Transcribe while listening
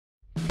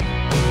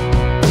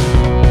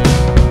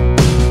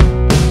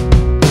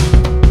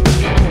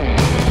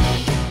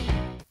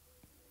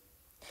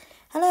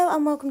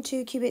and welcome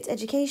to Cubits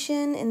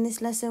Education. In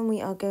this lesson we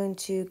are going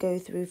to go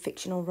through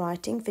fictional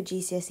writing for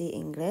GCSE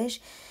English,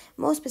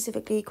 more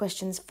specifically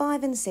questions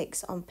 5 and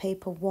 6 on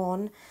paper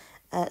 1,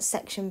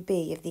 section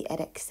B of the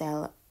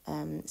Edexcel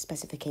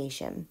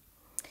specification.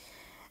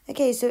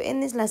 Okay, so in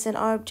this lesson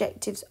our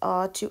objectives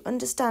are to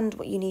understand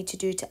what you need to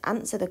do to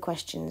answer the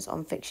questions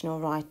on fictional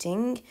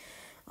writing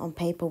on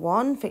paper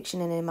 1,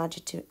 fiction and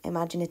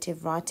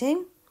imaginative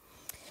writing,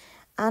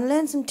 and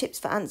learn some tips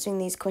for answering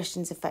these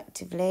questions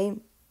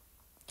effectively.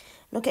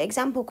 Look at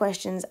example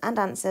questions and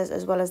answers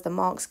as well as the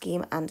mark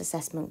scheme and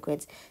assessment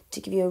grids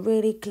to give you a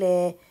really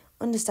clear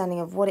understanding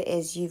of what it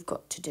is you've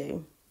got to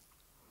do.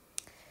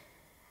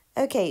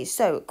 Okay,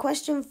 so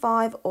question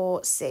 5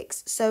 or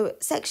 6. So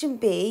section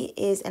B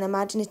is an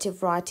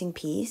imaginative writing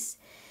piece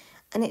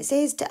and it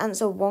says to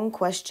answer one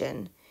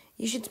question.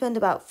 You should spend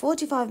about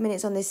 45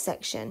 minutes on this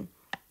section.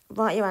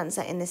 Write your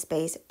answer in the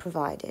space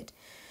provided.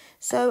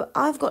 So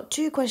I've got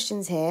 2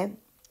 questions here.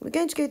 We're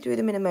going to go through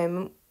them in a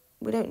moment.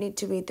 We don't need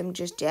to read them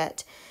just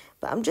yet,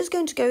 but I'm just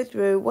going to go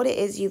through what it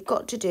is you've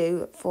got to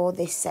do for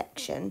this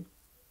section.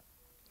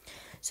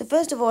 So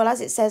first of all,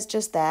 as it says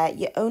just there,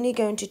 you're only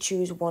going to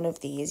choose one of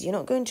these. You're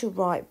not going to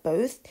write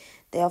both.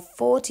 They are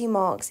 40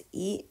 marks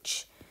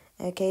each.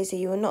 Okay, so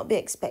you will not be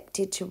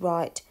expected to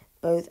write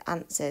both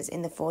answers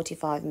in the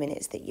 45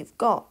 minutes that you've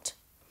got.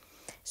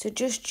 So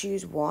just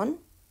choose one.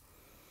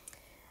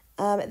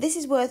 This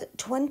is worth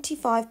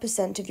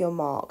 25% of your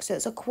mark, so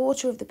it's a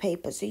quarter of the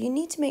paper. So you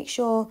need to make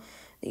sure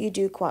that you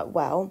do quite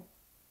well.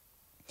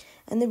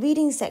 And the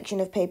reading section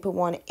of paper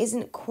 1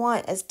 isn't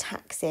quite as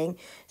taxing,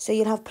 so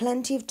you'll have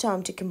plenty of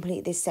time to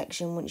complete this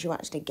section once you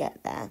actually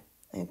get there.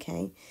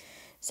 Okay,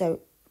 so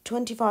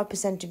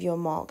 25% of your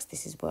marks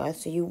this is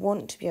worth, so you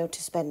want to be able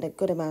to spend a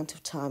good amount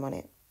of time on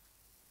it.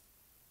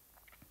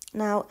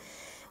 Now,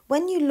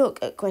 when you look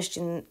at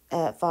question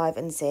 5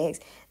 and 6,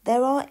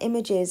 there are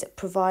images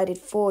provided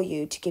for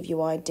you to give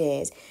you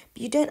ideas,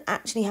 but you don't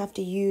actually have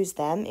to use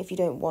them if you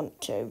don't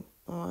want to,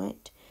 all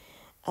right?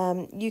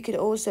 You could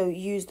also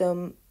use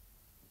them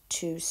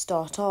to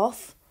start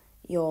off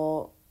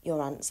your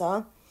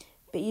answer,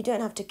 but you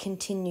don't have to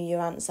continue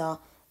your answer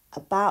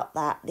about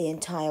that the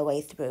entire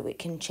way through. It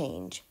can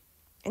change,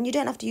 and you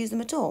don't have to use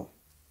them at all.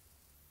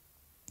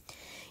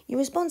 Your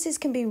responses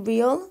can be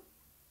real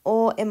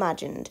or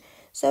imagined.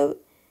 So,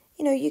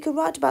 you know, you could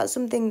write about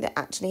something that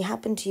actually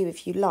happened to you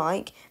if you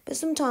like, but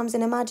sometimes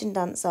an imagined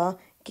answer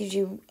gives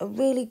you a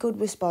really good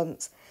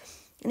response,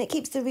 and it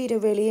keeps the reader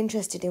really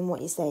interested in what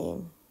you're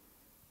saying.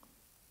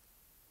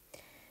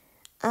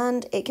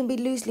 And it can be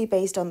loosely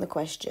based on the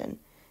question.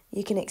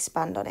 You can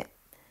expand on it.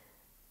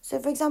 So,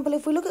 for example,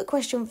 if we look at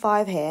question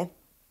 5 here,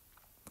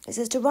 it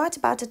says to write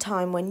about a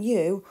time when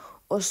you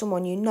or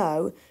someone you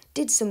know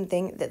did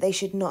something that they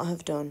should not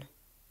have done.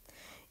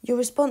 Your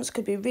response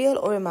could be real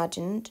or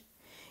imagined.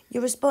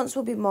 Your response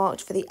will be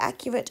marked for the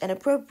accurate and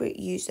appropriate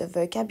use of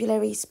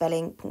vocabulary,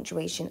 spelling,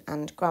 punctuation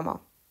and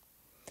grammar.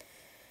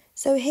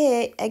 So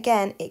here,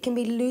 again, it can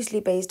be loosely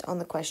based on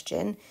the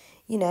question.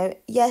 You know,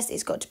 yes,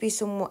 it's got to be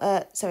something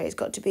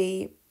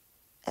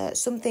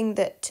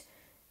that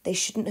they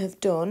shouldn't have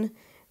done,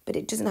 but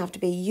it doesn't have to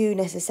be you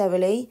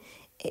necessarily.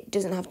 It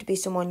doesn't have to be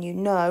someone you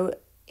know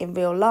in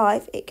real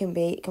life. It can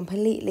be a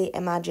completely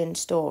imagined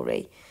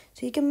story.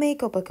 So you can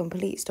make up a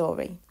complete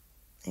story,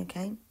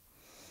 okay?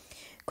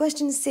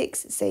 Question 6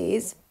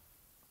 says,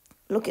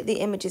 look at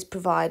the images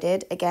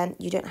provided. Again,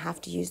 you don't have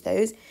to use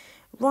those.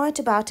 Write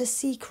about a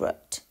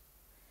secret.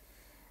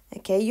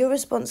 Okay, your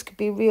response could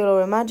be real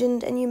or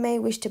imagined, and you may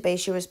wish to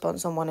base your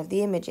response on one of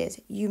the images.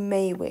 You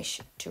may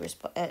wish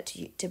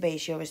to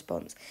base your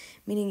response,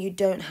 meaning you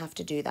don't have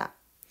to do that.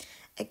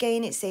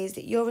 Again, it says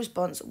that your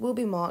response will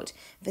be marked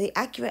for the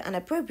accurate and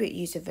appropriate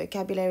use of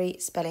vocabulary,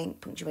 spelling,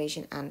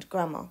 punctuation and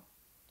grammar.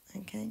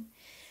 Okay.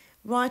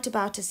 Write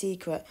about a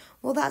secret.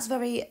 Well, that's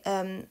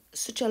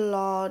such a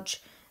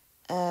large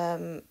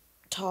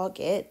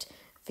target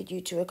for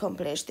you to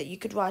accomplish that you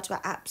could write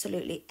about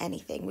absolutely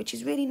anything, which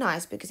is really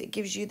nice because it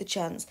gives you the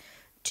chance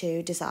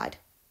to decide.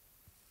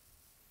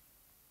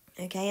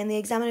 Okay, and the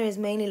examiner is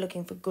mainly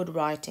looking for good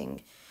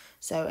writing.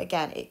 So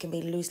again, it can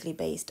be loosely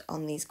based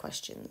on these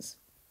questions.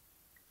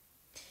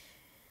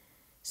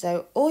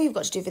 So all you've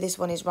got to do for this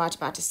one is write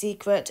about a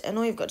secret, and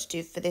all you've got to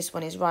do for this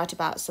one is write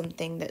about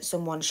something that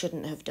someone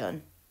shouldn't have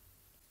done.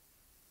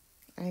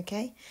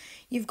 Okay,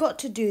 you've got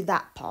to do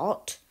that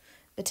part,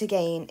 but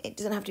again, it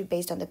doesn't have to be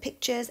based on the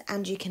pictures,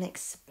 and you can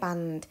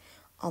expand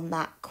on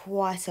that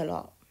quite a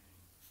lot.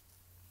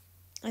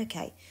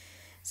 Okay,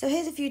 so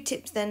here's a few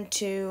tips then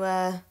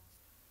to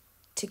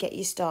get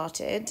you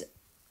started.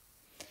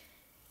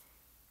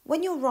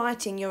 When you're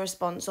writing your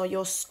response or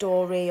your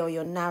story or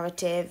your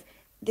narrative,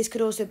 this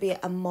could also be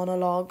a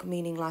monologue,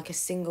 meaning like a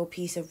single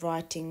piece of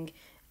writing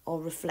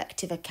or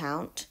reflective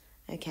account.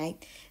 Okay,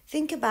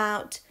 think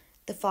about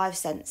the 5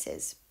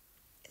 senses.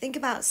 Think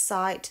about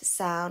sight,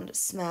 sound,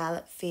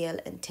 smell, feel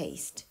and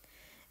taste.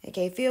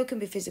 Okay, feel can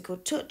be physical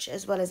touch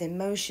as well as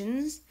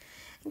emotions.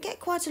 And get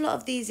quite a lot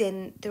of these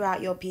in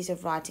throughout your piece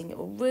of writing. It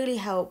will really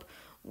help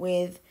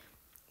with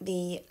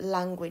the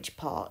language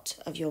part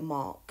of your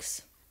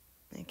marks.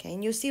 Okay,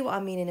 and you'll see what I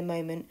mean in a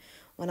moment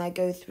when I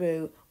go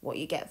through what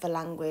you get for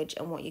language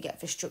and what you get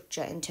for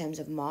structure in terms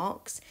of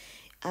marks.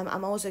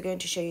 I'm also going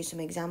to show you some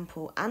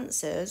example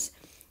answers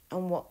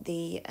and what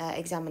the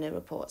examiner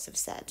reports have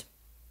said.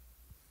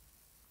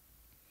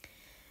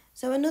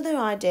 So another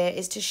idea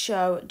is to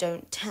show,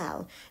 don't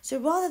tell. So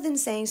rather than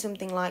saying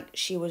something like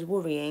she was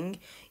worrying,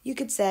 you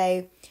could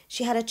say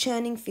she had a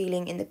churning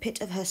feeling in the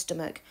pit of her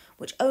stomach,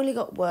 which only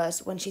got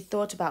worse when she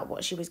thought about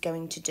what she was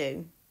going to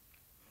do.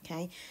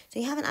 Okay, so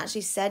you haven't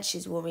actually said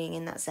she's worrying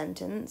in that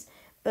sentence,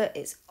 but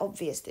it's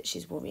obvious that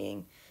she's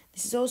worrying.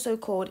 This is also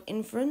called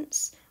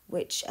inference,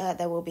 which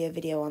there will be a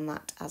video on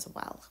that as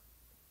well.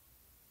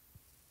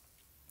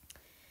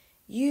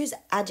 Use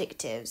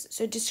adjectives,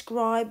 so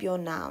describe your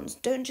nouns.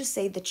 Don't just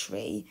say the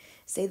tree,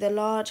 say the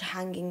large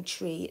hanging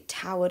tree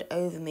towered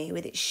over me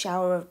with its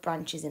shower of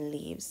branches and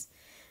leaves.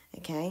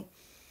 Okay,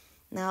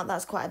 now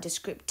that's quite a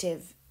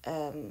descriptive,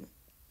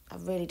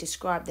 I've really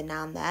described the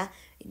noun there.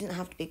 It doesn't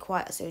have to be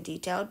quite so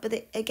detailed,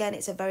 but again,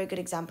 it's a very good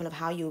example of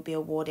how you will be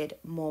awarded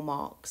more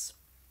marks.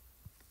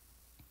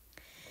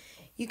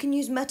 You can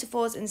use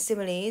metaphors and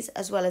similes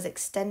as well as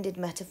extended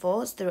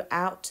metaphors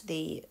throughout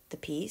the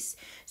piece.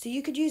 So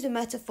you could use a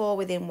metaphor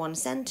within one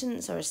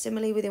sentence or a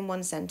simile within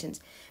one sentence,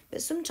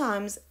 but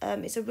sometimes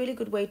it's a really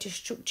good way to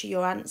structure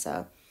your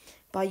answer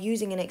by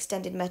using an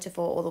extended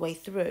metaphor all the way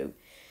through.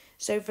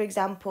 So for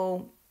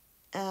example,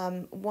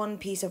 one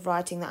piece of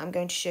writing that I'm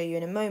going to show you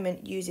in a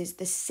moment uses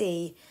the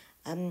sea,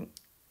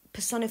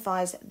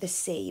 personifies the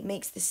sea,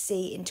 makes the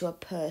sea into a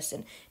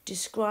person,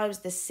 describes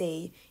the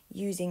sea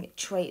using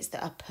traits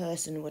that a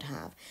person would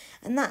have.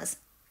 And that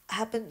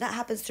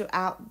happens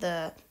throughout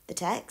the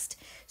text,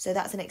 so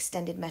that's an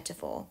extended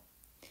metaphor.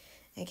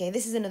 Okay,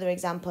 this is another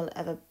example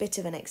of a bit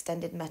of an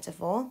extended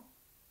metaphor.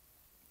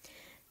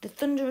 The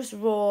thunderous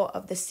roar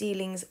of the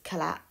ceiling's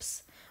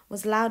collapse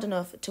was loud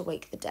enough to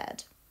wake the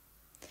dead.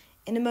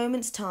 In a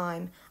moment's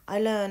time, I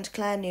learned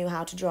Claire knew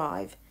how to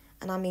drive,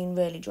 and I mean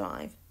really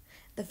drive.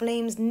 The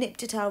flames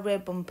nipped at our rear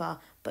bumper,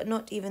 but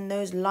not even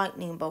those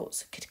lightning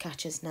bolts could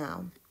catch us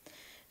now.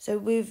 So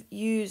we've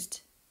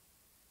used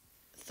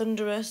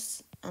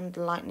thunderous and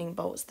lightning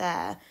bolts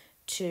there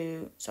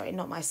to, sorry,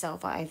 not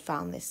myself, I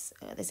found this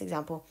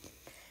example,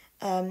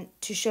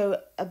 to show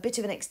a bit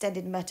of an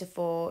extended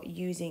metaphor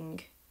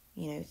using,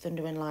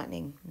 thunder and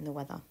lightning in the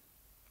weather.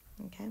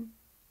 Okay.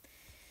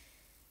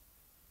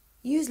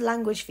 Use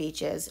language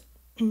features.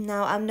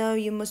 Now, I know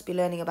you must be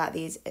learning about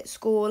these at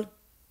school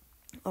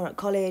or at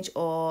college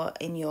or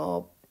in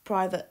your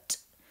private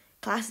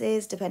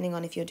classes, depending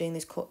on if you're doing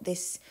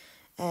this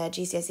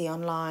GCSE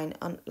online,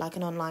 like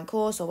an online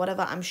course or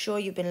whatever. I'm sure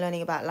you've been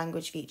learning about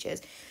language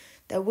features.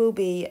 There will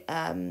be,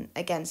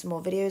 again, some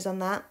more videos on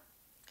that.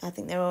 I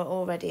think there are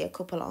already a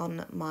couple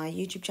on my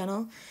YouTube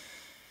channel.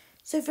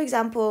 So, for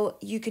example,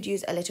 you could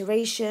use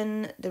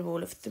alliteration, the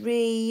rule of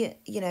three,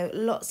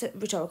 lots of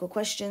rhetorical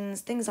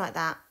questions, things like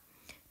that.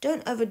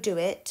 Don't overdo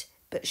it,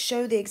 but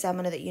show the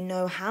examiner that you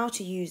know how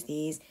to use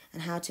these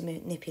and how to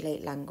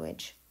manipulate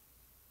language.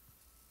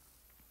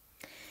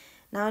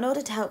 Now, in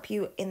order to help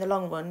you in the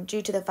long run,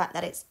 due to the fact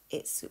that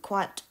it's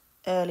quite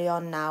early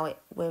on now,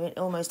 we're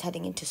almost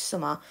heading into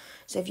summer.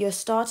 So if you're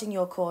starting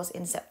your course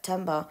in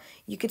September,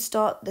 you could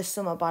start the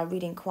summer by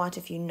reading quite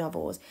a few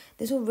novels.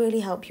 This will really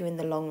help you in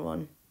the long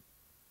run.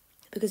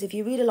 Because if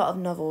you read a lot of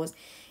novels,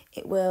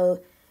 it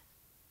will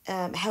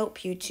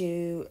help you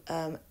to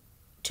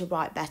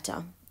write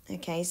better.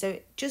 Okay, so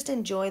just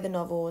enjoy the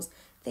novels.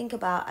 Think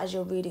about as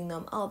you're reading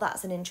them, oh,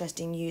 that's an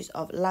interesting use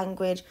of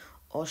language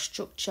or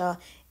structure.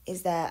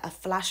 Is there a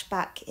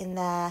flashback in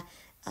there?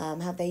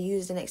 Have they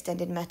used an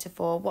extended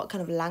metaphor? What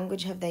kind of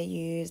language have they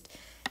used?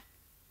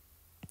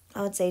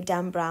 I would say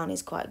Dan Brown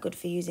is quite good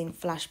for using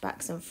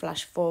flashbacks and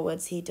flash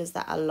forwards. He does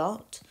that a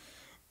lot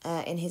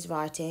in his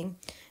writing.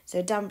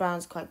 So Dan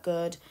Brown's quite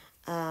good.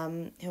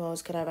 Who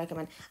else could I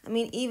recommend? I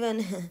mean,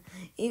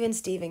 even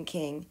Stephen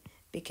King,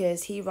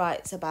 because he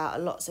writes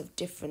about lots of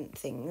different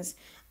things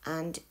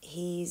and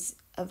he's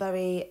a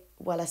very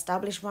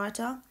well-established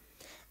writer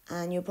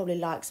and you'll probably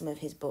like some of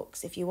his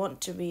books. If you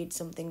want to read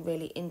something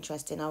really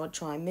interesting, I would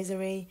try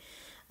Misery.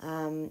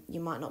 You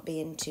might not be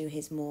into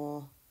his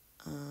more...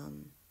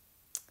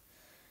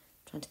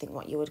 trying to think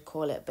what you would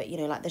call it, but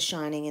like The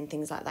Shining and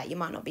things like that. You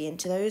might not be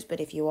into those, but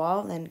if you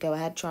are, then go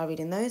ahead, try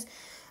reading those.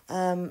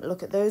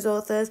 Look at those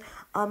authors.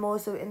 I'm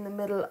also in the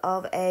middle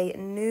of a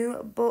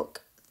new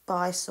book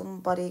by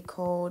somebody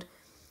called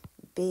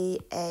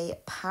B.A.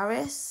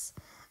 Paris,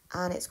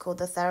 and it's called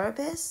The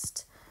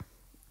Therapist.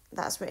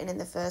 That's written in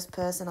the first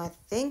person, I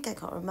think. I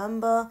can't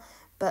remember,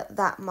 but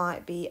that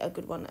might be a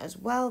good one as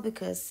well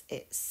because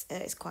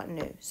it's quite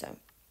new. So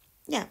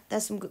yeah,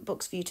 there's some good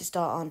books for you to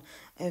start on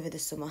over the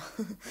summer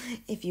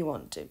if you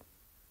want to.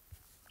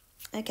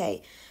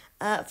 Okay,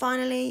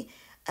 finally,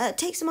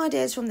 take some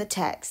ideas from the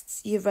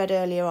texts you've read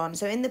earlier on.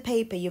 So in the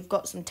paper, you've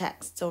got some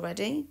texts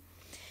already.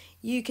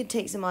 You can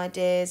take some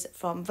ideas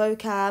from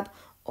vocab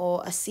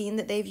or a scene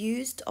that they've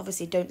used.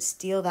 Obviously, don't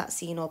steal that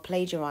scene or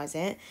plagiarise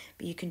it,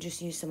 but you can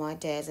just use some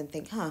ideas and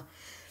think,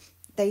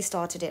 they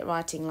started it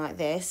writing like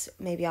this,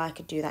 maybe I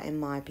could do that in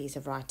my piece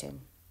of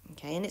writing.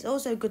 Okay, and it's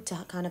also good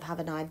to kind of have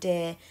an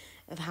idea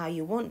of how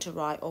you want to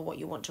write or what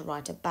you want to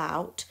write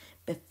about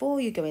before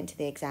you go into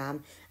the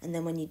exam, and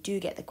then when you do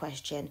get the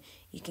question,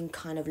 you can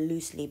kind of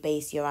loosely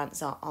base your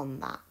answer on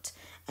that.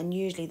 And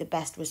usually the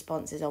best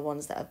responses are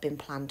ones that have been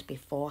planned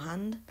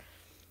beforehand.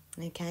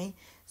 Okay,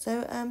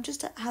 so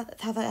just to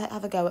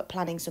have a go at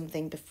planning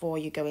something before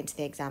you go into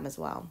the exam as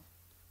well.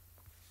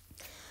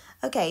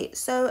 Okay,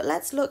 so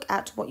let's look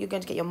at what you're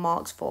going to get your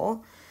marks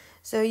for.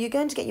 So you're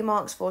going to get your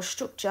marks for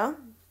structure,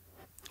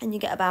 and you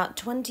get about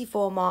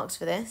 24 marks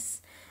for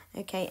this.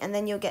 Okay, and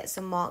then you'll get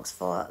some marks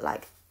for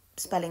like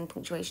spelling,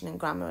 punctuation and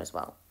grammar as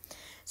well.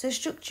 So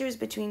structure is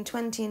between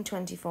 20 and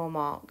 24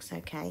 marks,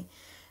 okay?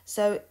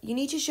 So you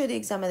need to show the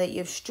examiner that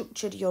you've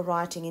structured your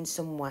writing in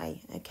some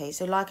way, okay?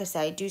 So like I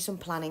say, do some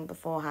planning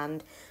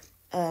beforehand,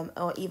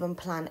 or even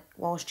plan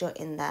whilst you're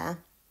in there,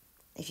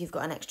 if you've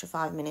got an extra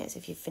 5 minutes,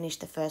 if you've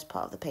finished the first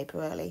part of the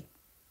paper early.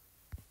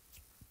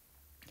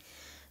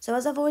 So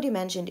as I've already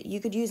mentioned, you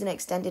could use an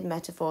extended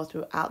metaphor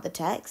throughout the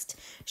text,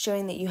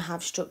 showing that you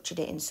have structured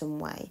it in some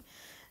way.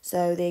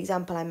 So the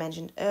example I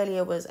mentioned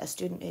earlier was a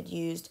student had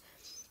used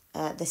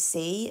the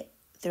sea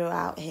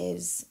throughout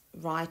his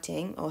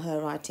writing, or her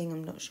writing,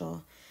 I'm not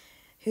sure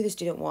who the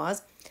student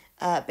was,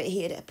 but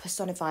he had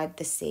personified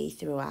the sea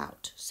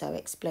throughout. So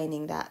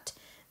explaining that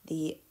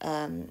the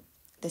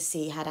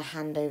sea had a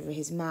hand over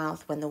his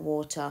mouth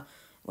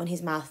when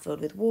his mouth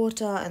filled with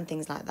water and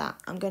things like that.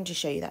 I'm going to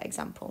show you that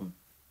example.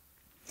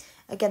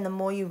 Again, the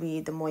more you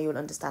read, the more you'll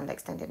understand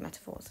extended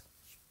metaphors.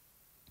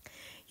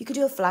 You could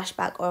do a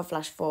flashback or a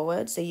flash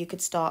forward. So you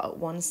could start at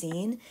one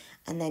scene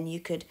and then you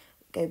could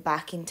go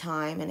back in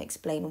time and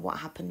explain what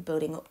happened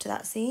building up to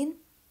that scene.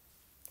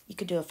 You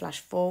could do a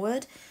flash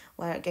forward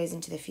where it goes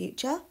into the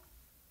future.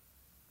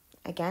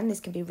 Again,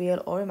 this can be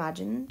real or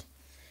imagined.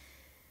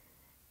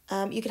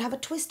 You could have a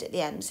twist at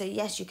the end. So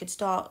yes, you could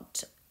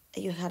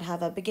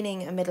have a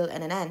beginning, a middle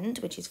and an end,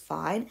 which is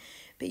fine.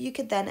 But you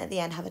could then at the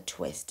end have a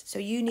twist. So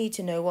you need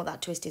to know what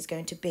that twist is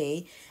going to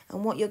be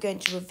and what you're going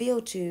to reveal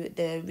to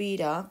the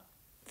reader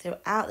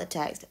throughout the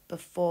text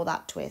before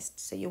that twist.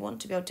 So you want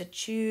to be able to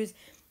choose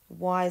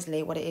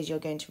wisely what it is you're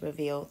going to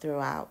reveal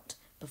throughout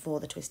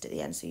before the twist at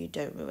the end so you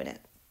don't ruin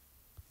it.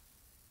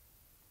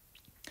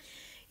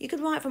 You could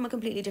write from a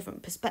completely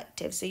different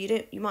perspective. So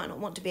you might not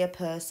want to be a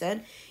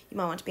person, you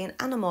might want to be an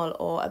animal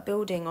or a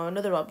building or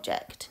another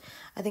object.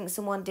 I think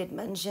someone did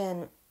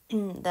mention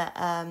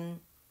that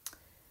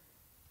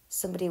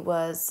somebody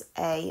was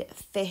a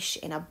fish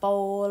in a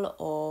bowl,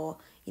 or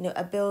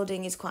a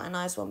building is quite a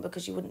nice one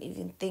because you wouldn't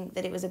even think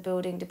that it was a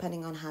building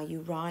depending on how you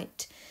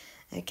write.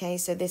 Okay,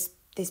 so this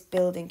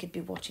building could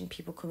be watching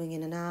people coming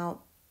in and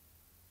out,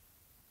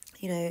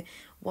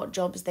 what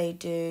jobs they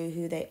do,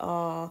 who they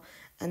are,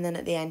 and then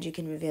at the end you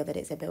can reveal that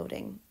it's a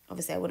building.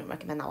 Obviously I wouldn't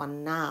recommend that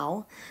one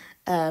now,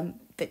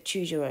 but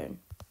choose your own.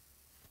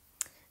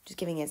 Just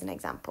giving it as an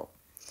example.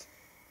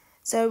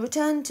 So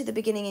return to the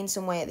beginning in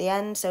some way at the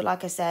end. So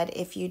like I said,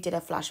 if you did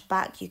a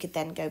flashback, you could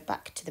then go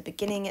back to the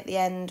beginning at the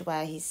end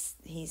where he's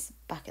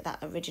back at that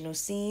original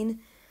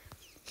scene.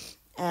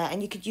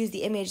 And you could use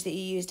the image that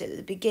you used at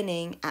the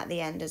beginning at the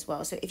end as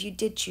well. So if you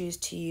did choose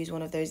to use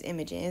one of those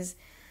images,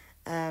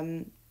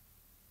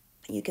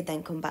 you could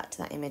then come back to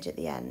that image at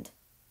the end.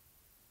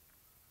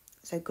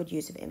 So good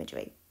use of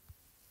imagery.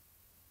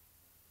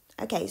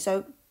 Okay,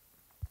 so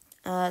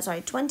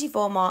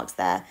 24 marks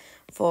there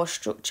for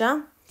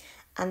structure.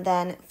 And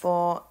then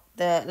for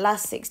the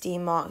last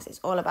 16 marks, it's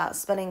all about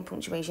spelling,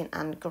 punctuation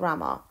and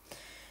grammar.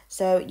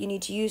 So you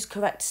need to use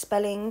correct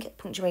spelling,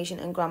 punctuation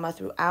and grammar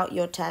throughout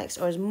your text,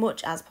 or as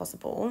much as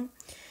possible.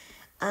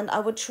 And I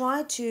would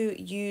try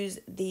to use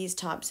these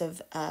types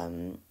of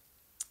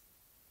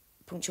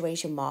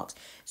punctuation marks.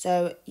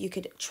 So you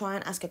could try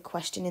and ask a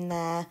question in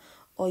there,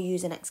 or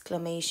use an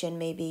exclamation.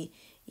 Maybe,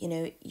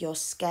 you're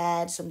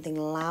scared, something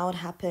loud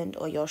happened,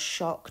 or you're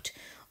shocked,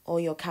 or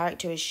your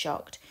character is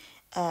shocked.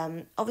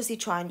 Obviously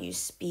try and use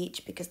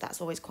speech because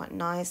that's always quite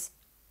nice.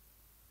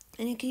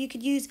 And you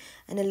could use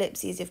an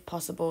ellipses if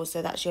possible.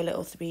 So that's your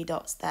little 3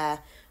 dots there,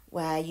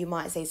 where you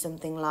might say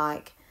something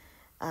like,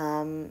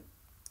 you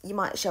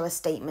might show a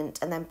statement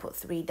and then put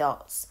 3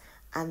 dots,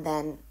 and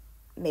then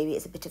maybe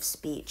it's a bit of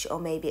speech, or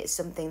maybe it's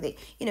something that,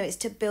 it's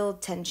to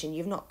build tension.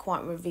 You've not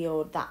quite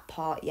revealed that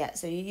part yet.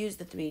 So you use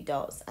the 3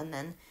 dots and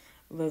then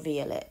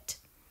reveal it.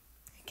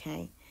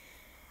 Okay.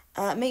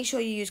 Make sure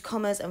you use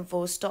commas and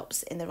full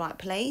stops in the right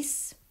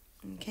place.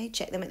 Okay,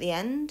 check them at the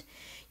end.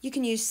 You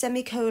can use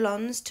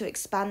semicolons to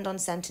expand on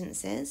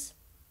sentences.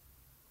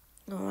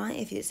 All right,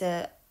 if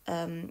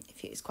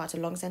it's quite a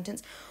long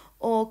sentence,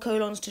 or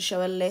colons to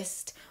show a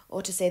list,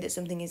 or to say that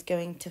something is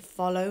going to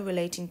follow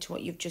relating to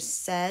what you've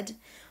just said,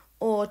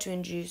 or to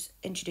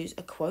introduce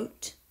a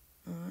quote.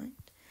 All right.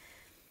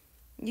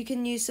 You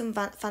can use some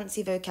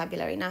fancy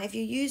vocabulary. Now, if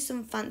you use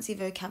some fancy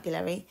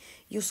vocabulary,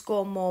 you'll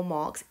score more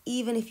marks,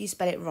 even if you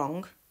spell it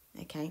wrong,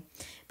 okay?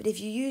 But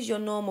if you use your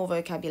normal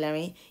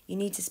vocabulary, you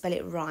need to spell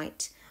it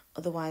right,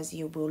 otherwise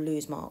you will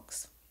lose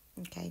marks,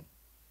 okay?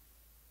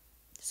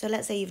 So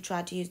let's say you've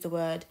tried to use the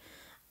word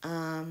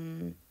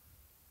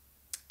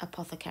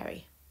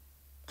apothecary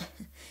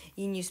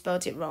and you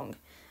spelled it wrong.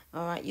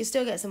 All right, you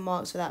still get some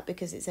marks for that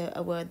because it's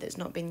a word that's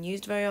not been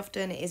used very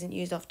often. It isn't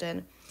used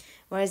often.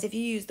 Whereas if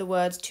you use the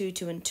words to,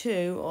 and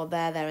to, or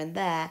there, and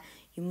there,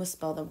 you must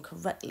spell them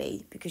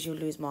correctly because you'll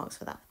lose marks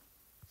for that.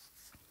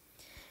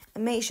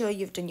 And make sure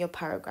you've done your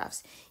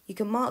paragraphs. You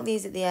can mark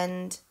these at the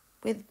end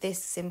with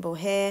this symbol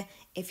here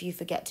if you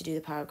forget to do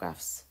the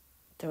paragraphs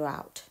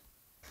throughout.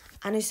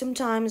 And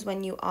sometimes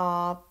when you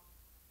are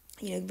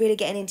really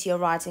getting into your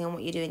writing and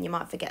what you're doing, you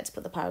might forget to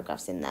put the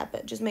paragraphs in there,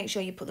 but just make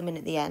sure you put them in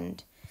at the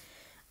end.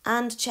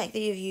 And check that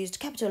you've used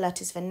capital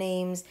letters for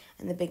names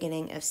and the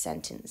beginning of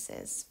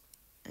sentences.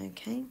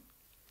 Okay.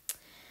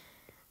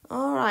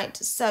 All right,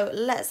 so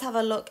let's have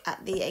a look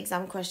at the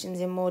exam questions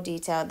in more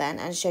detail then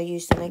and show you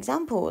some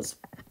examples.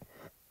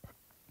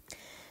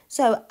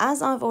 So,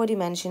 as I've already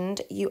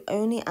mentioned, you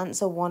only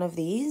answer one of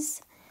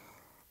these.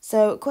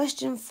 So,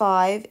 question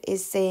 5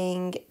 is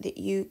saying that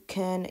you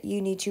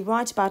need to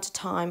write about a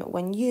time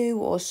when you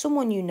or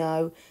someone you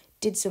know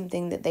did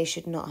something that they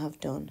should not have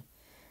done.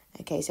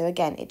 Okay, so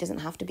again, it doesn't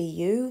have to be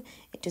you,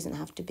 it doesn't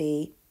have to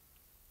be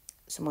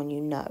someone you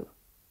know,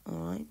 all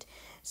right?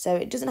 So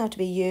it doesn't have to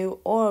be you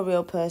or a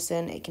real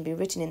person. It can be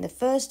written in the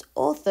first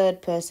or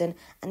third person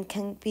and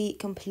can be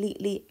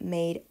completely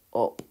made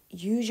up.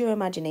 Use your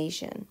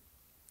imagination,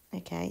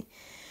 okay?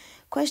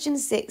 Question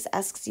 6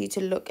 asks you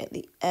to look at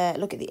the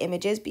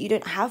images, but you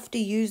don't have to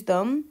use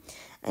them,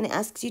 and it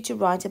asks you to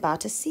write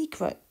about a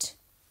secret,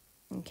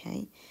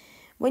 okay?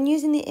 When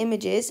using the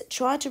images,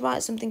 try to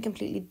write something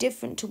completely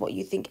different to what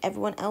you think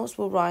everyone else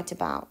will write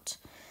about.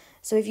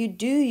 So if you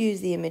do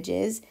use the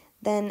images,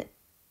 then,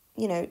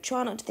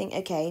 try not to think,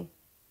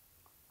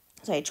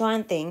 try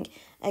and think,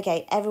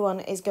 everyone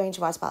is going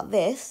to write about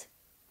this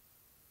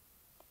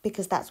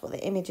because that's what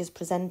the image is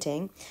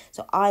presenting.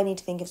 So I need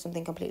to think of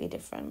something completely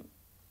different,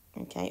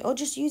 okay? Or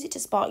just use it to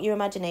spark your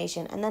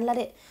imagination and then let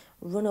it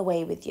run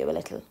away with you a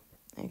little,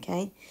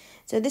 okay?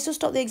 So this will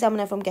stop the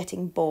examiner from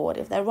getting bored.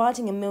 If they're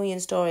writing a million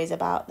stories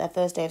about their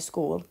first day of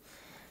school,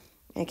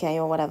 okay,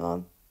 or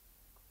whatever,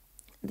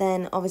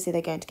 then obviously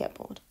they're going to get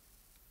bored.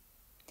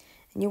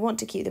 And you want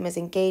to keep them as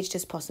engaged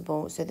as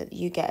possible so that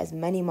you get as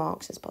many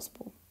marks as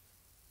possible.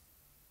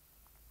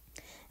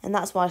 And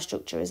that's why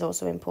structure is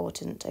also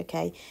important,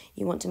 okay?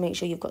 You want to make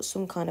sure you've got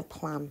some kind of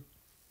plan.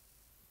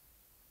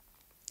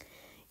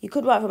 You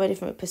could write from a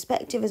different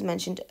perspective, as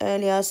mentioned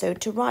earlier. So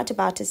to write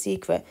about a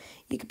secret,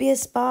 you could be a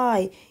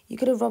spy. You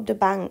could have robbed a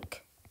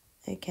bank,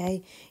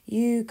 okay?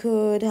 You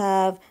could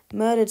have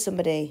murdered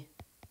somebody,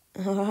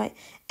 all right?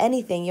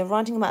 Anything. You're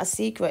writing about a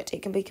secret.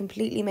 It can be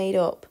completely made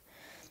up,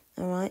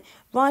 all right?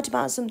 Write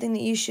about something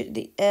that you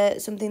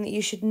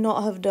should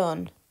not have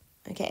done,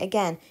 okay?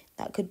 Again,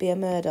 that could be a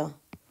murder,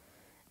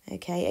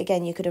 okay?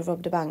 Again, you could have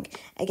robbed a bank.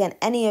 Again,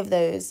 any of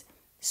those,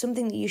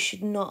 something that you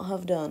should not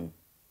have done.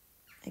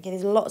 Okay,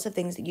 there's lots of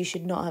things that you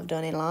should not have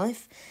done in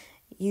life.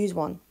 Use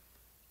one.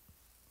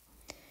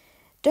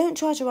 Don't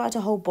try to write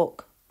a whole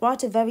book.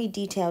 Write a very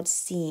detailed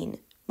scene.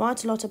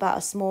 Write a lot about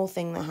a small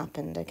thing that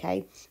happened,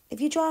 okay? If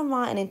you try and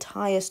write an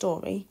entire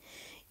story,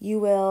 you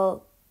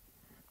will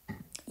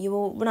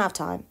run out of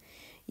time.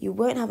 You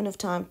won't have enough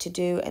time to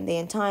do the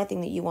entire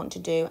thing that you want to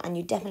do, and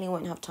you definitely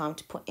won't have time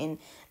to put in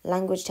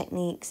language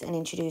techniques and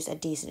introduce a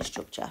decent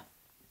structure.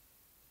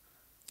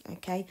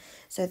 Okay,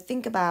 so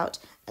think about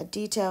a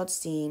detailed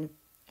scene.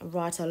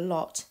 Write a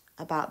lot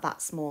about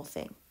that small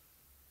thing.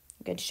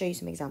 I'm going to show you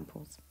some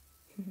examples.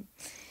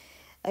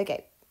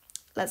 Okay,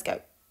 let's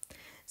go.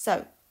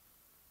 So,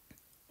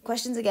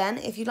 questions again.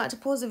 If you'd like to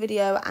pause the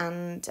video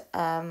and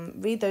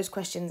read those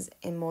questions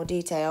in more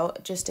detail,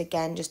 just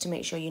to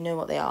make sure you know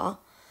what they are.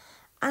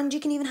 And you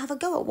can even have a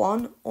go at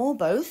one or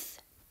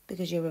both,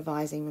 because you're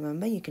revising,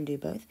 remember, you can do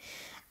both.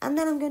 And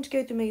then I'm going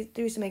to go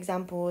through some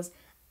examples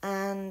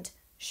and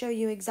show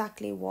you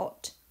exactly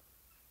what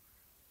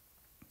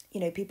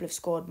people have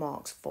scored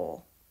marks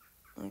for,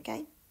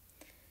 okay?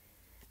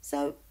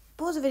 So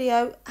pause the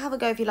video, have a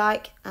go if you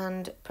like,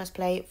 and press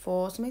play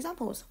for some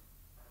examples.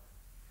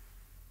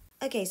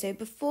 Okay, so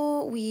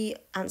before we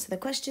answer the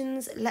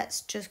questions,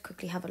 let's just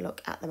quickly have a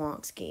look at the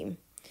mark scheme.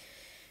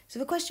 So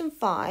for question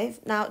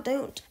 5, now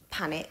don't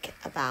panic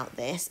about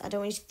this. I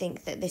don't want you to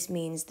think that this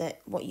means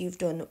that what you've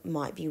done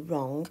might be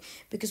wrong,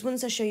 because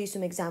once I show you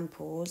some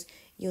examples,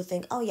 you'll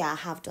think, oh yeah, I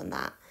have done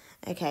that.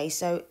 Okay,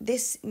 so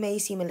this may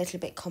seem a little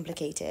bit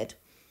complicated,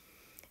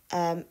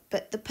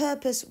 but the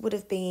purpose would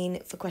have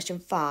been for question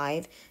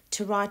 5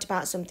 to write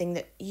about something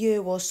that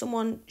you or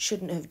someone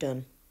shouldn't have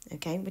done,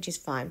 okay, which is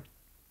fine.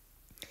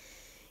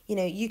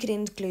 You could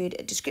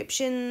include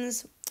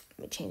descriptions.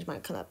 Let me change my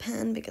colour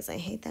pen because I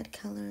hate that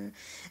colour.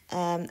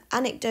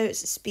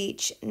 Anecdotes,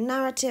 speech,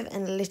 narrative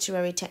and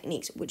literary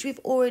techniques, which we've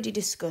already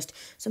discussed.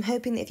 So I'm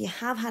hoping that if you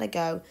have had a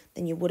go,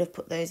 then you would have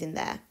put those in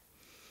there.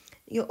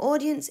 Your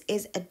audience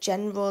is a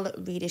general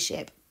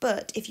readership,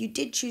 but if you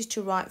did choose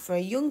to write for a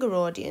younger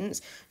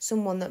audience,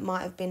 someone that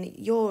might have been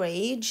your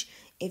age,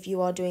 if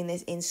you are doing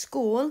this in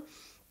school,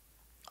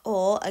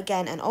 Or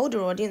again, an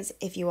older audience,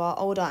 if you are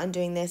older and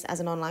doing this as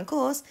an online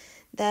course,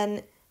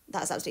 then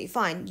that's absolutely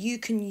fine. You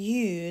can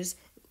use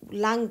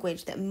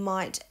language that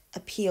might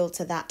appeal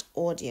to that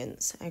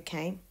audience,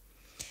 okay?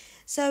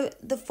 So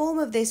the form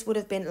of this would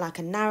have been like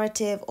a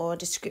narrative or a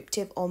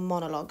descriptive or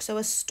monologue. So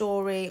a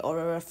story or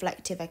a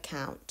reflective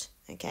account,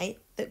 okay,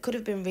 that could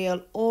have been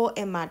real or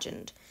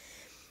imagined.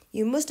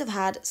 You must have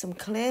had some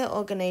clear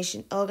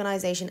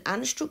organization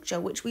and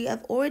structure, which we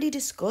have already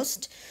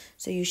discussed,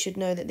 so you should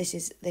know that this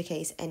is the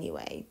case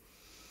anyway.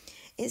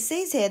 It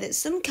says here that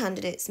some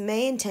candidates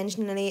may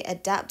intentionally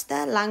adapt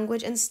their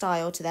language and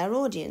style to their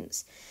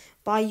audience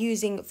by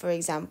using, for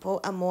example,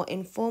 a more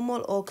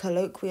informal or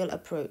colloquial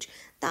approach.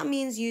 That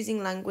means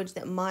using language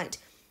that might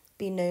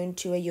be known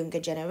to a younger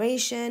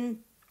generation,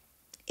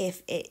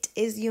 if it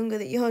is younger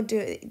that you're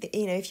doing,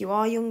 if you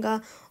are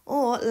younger,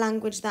 or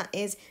language that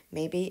is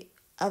maybe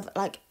of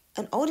like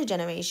an older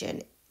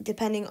generation,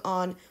 depending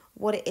on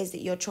what it is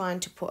that you're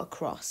trying to put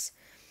across.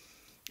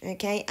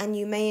 Okay, and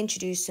you may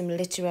introduce some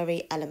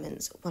literary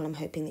elements. Well, I'm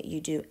hoping that you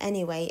do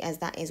anyway, as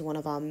that is one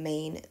of our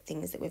main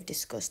things that we've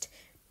discussed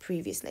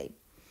previously.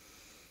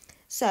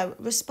 So,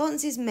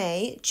 responses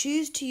may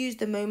choose to use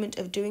the moment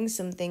of doing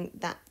something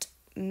that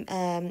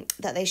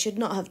they should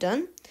not have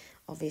done,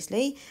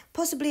 obviously,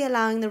 possibly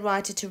allowing the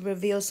writer to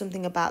reveal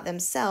something about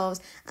themselves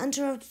and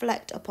to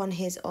reflect upon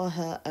his or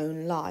her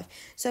own life.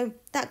 So,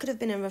 that could have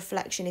been a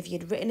reflection if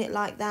you'd written it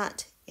like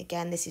that.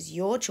 Again, this is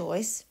your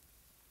choice.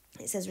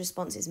 It says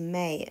responses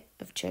may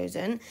have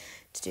chosen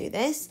to do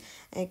this,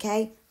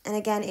 okay? And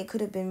again, it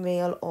could have been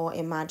real or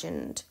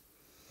imagined.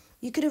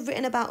 You could have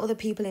written about other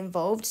people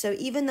involved. So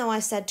even though I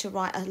said to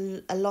write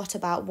a lot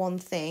about one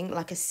thing,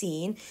 like a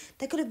scene,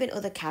 there could have been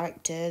other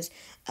characters.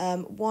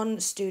 One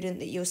student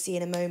that you'll see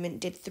in a moment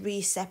did 3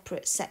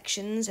 separate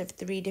sections of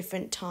 3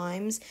 different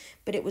times,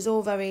 but it was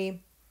all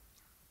very,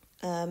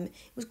 it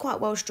was quite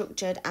well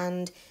structured,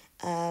 and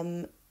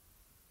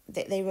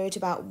they wrote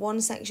about one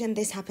section,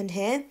 this happened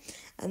here,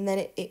 and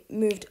then it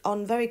moved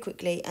on very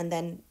quickly, and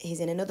then he's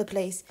in another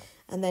place,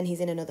 and then he's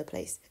in another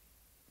place.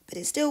 But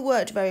it still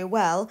worked very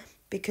well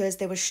because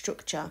there was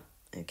structure,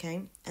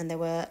 okay, and there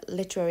were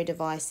literary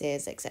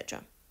devices,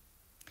 etc.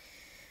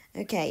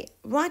 Okay,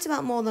 write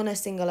about more than a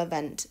single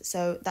event.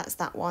 So that's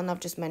that one, I've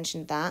just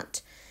mentioned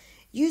that.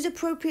 Use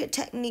appropriate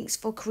techniques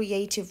for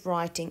creative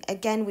writing.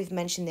 Again, we've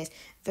mentioned this.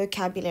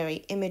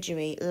 Vocabulary,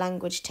 imagery,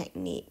 language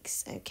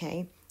techniques,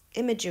 okay.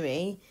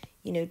 Imagery,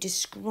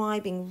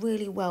 describing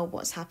really well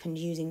what's happened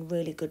using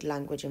really good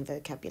language and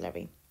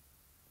vocabulary.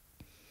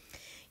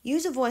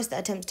 Use a voice that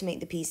attempts to make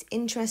the piece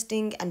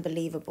interesting and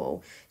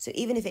believable. So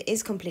even if it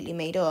is completely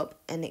made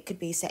up and it could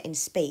be set in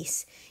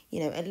space,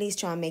 at least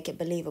try and make it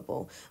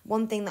believable.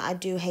 One thing that I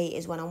do hate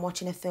is when I'm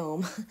watching a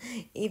film,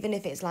 even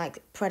if it's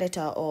like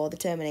Predator or The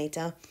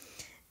Terminator,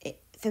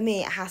 for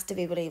me it has to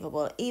be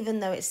believable. Even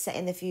though it's set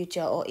in the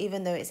future or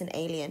even though it's an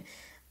alien,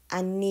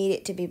 I need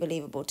it to be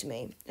believable to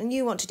me. And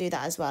you want to do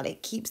that as well.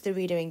 It keeps the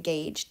reader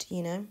engaged,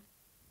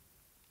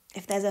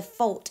 If there's a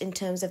fault in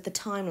terms of the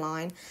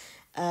timeline,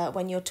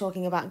 when you're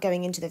talking about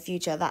going into the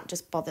future, that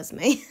just bothers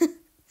me.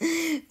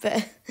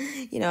 But,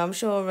 I'm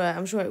sure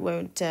it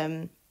won't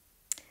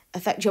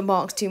affect your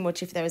marks too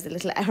much if there is a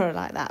little error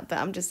like that. But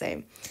I'm just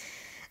saying.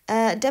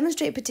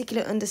 Demonstrate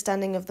particular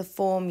understanding of the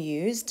form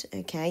used,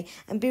 okay,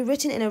 and be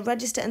written in a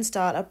register and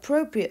style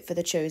appropriate for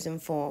the chosen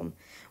form,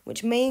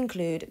 which may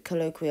include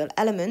colloquial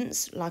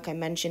elements, like I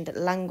mentioned,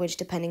 language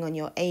depending on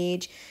your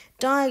age,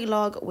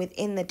 dialogue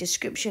within the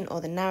description or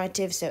the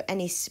narrative, so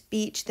any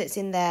speech that's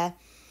in there,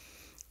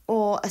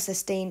 or a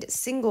sustained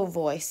single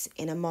voice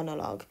in a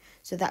monologue.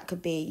 So that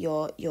could be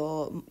your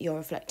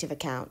reflective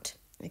account.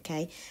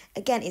 Okay,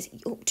 again, it's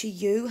up to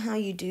you how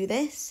you do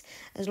this.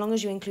 As long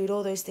as you include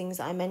all those things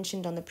that I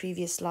mentioned on the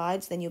previous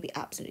slides, then you'll be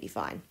absolutely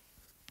fine.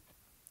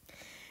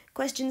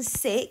 Question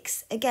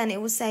 6, again,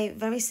 it will say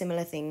very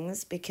similar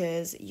things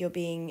because you're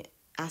being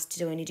asked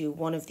to only do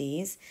one of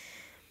these.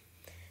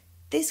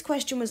 This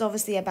question was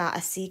obviously about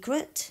a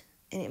secret,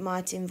 and it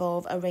might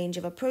involve a range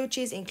of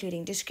approaches,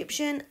 including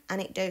description,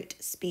 anecdote,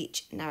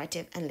 speech,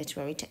 narrative, and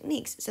literary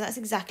techniques. So that's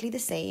exactly the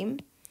same.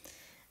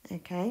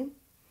 Okay.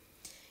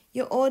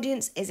 Your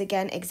audience is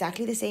again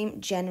exactly the same,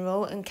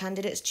 general, and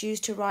candidates choose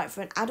to write for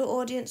an adult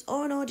audience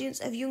or an audience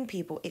of young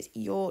people. It's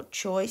your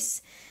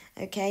choice,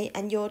 okay?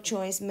 And your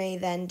choice may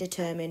then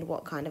determine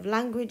what kind of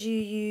language you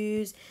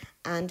use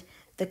and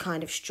the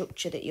kind of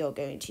structure that you're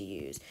going to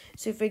use.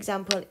 So, for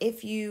example,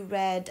 if you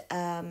read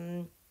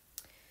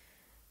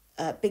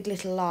Big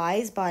Little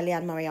Lies by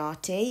Leanne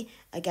Moriarty,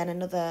 again,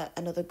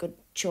 another good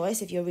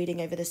choice if you're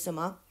reading over the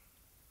summer.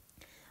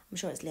 I'm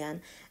sure it's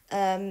Leanne.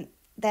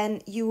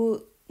 Then you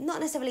will... not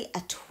necessarily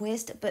a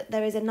twist, but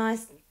there is a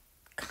nice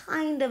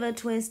kind of a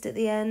twist at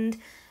the end,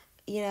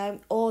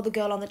 or The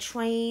Girl on the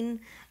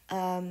Train.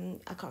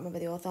 I can't remember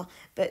the author,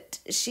 but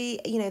she,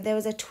 there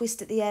was a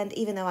twist at the end.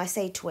 Even though I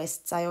say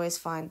twists, I always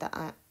find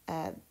that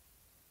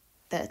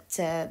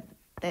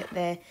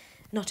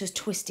not as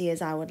twisty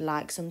as I would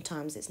like.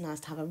 Sometimes it's nice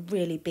to have a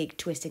really big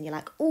twist and you're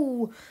like,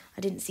 oh,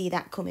 I didn't see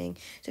that coming.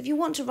 So if you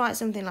want to write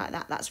something like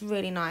that, that's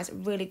really nice,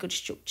 really good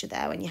structure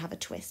there when you have a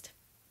twist.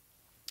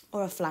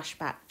 Or a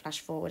flashback,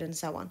 flash forward, and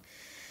so on.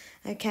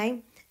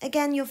 Okay,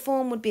 again, your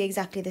form would be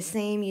exactly the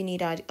same. You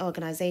need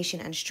organisation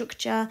and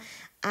structure,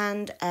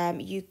 and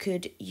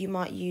you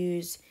might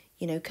use,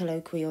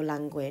 colloquial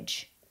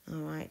language, all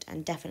right,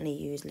 and definitely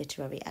use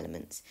literary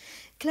elements.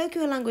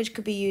 Colloquial language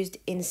could be used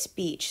in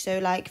speech. So,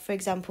 like, for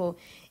example,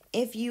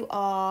 if you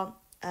are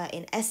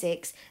in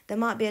Essex, there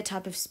might be a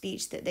type of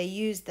speech that they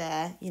use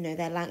there,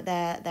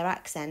 their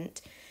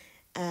accent,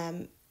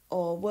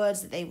 or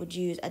words that they would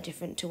use are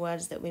different to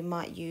words that we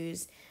might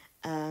use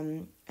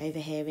over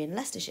here in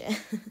Leicestershire.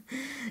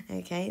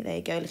 Okay, there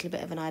you go, a little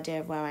bit of an idea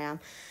of where I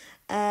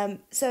am.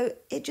 So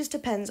it just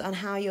depends on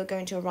how you're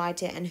going to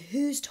write it and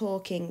who's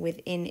talking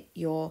within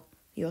your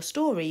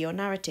story, your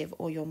narrative,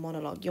 or your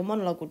monologue. Your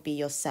monologue would be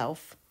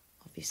yourself,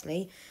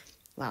 obviously.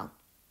 Well,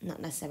 not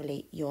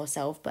necessarily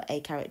yourself, but a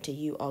character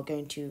you are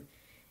going to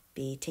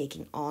be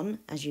taking on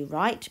as you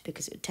write,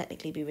 because it would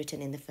technically be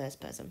written in the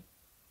first person.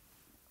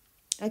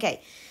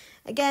 Okay,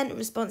 again,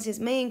 responses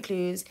may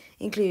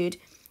include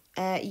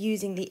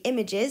using the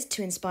images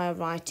to inspire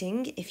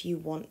writing if you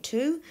want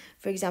to.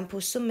 For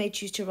example, some may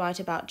choose to write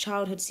about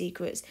childhood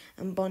secrets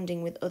and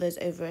bonding with others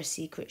over a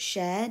secret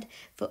shared.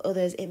 For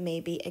others, it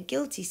may be a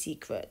guilty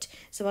secret.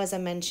 So as I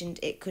mentioned,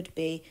 it could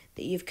be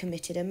that you've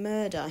committed a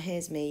murder.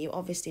 Here's me. You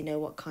obviously know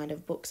what kind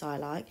of books I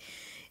like.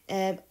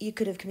 You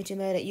could have committed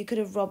murder. You could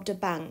have robbed a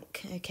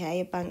bank, okay,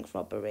 a bank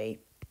robbery.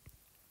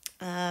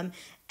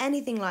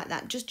 Anything like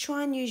that. Just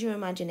try and use your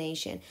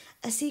imagination.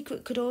 A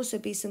secret could also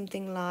be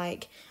something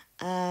like,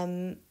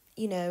 a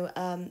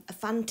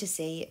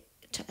fantasy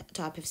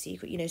type of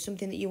secret,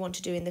 something that you want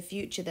to do in the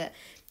future that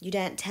you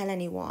don't tell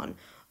anyone,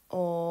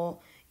 or,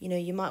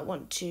 you might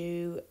want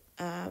to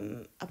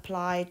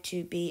apply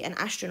to be an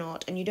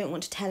astronaut and you don't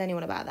want to tell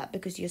anyone about that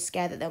because you're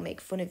scared that they'll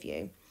make fun of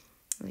you.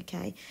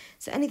 Okay,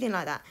 so anything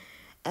like that.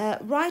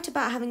 Write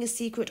about having a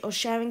secret or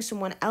sharing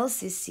someone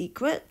else's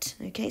secret.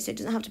 Okay, so it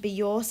doesn't have to be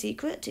your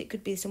secret. It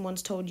could be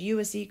someone's told you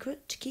a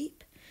secret to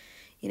keep.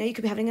 You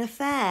could be having an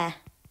affair,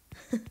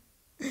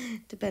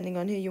 depending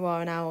on who you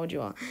are and how old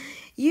you are.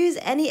 Use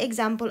any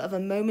example of a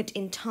moment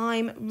in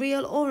time,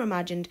 real or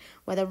imagined,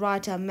 where the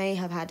writer may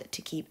have had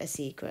to keep a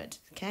secret.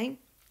 Okay,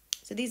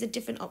 so these are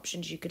different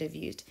options you could have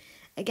used.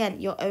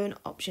 Again, your own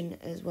option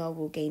as well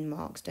will gain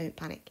marks. Don't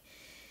panic.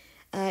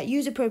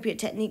 Use appropriate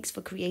techniques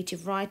for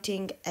creative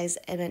writing, as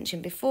I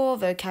mentioned before,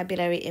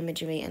 vocabulary,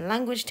 imagery, and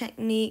language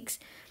techniques.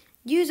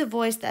 Use a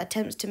voice that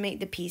attempts to make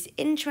the piece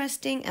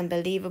interesting and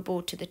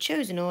believable to the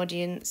chosen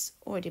audience,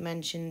 already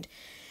mentioned,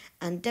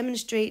 and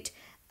demonstrate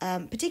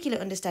particular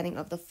understanding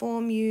of the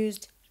form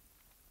used,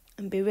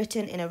 and be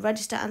written in a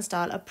register and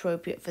style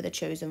appropriate for the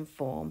chosen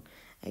form.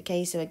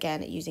 Okay, so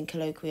again, using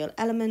colloquial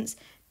elements,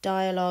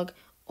 dialogue,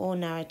 or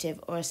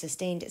narrative, or a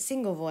sustained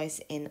single voice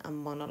in a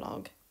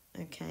monologue.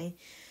 Okay.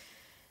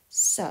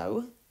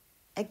 So,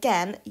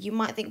 again, you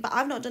might think, but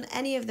I've not done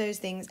any of those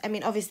things. I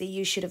mean, obviously,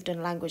 you should have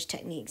done language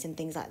techniques and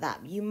things like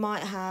that. You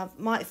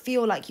might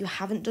feel like you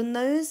haven't done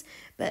those,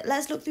 but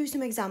let's look through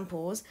some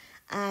examples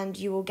and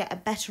you will get a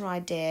better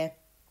idea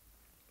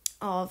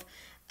of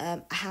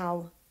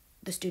how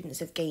the students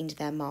have gained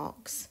their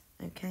marks,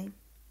 okay?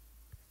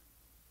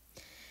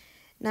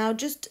 Now,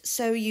 just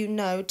so you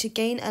know, to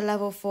gain a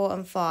level 4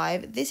 and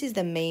 5, this is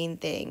the main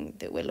thing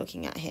that we're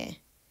looking at here,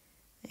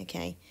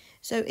 okay?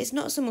 So it's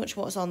not so much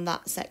what's on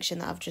that section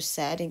that I've just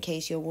said, in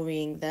case you're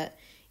worrying that,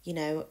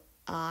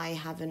 I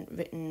haven't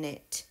written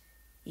it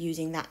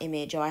using that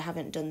image, or I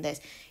haven't done this.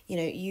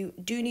 You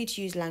do need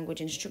to use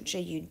language and structure.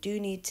 You do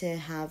need to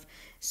have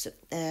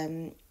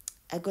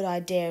a good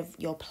idea of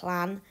your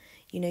plan.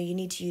 You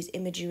need to use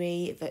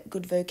imagery,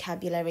 good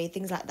vocabulary,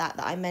 things like that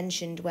I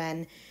mentioned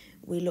when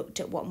we looked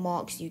at what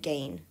marks you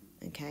gain,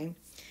 okay?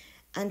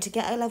 And to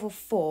get a level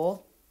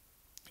 4,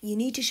 you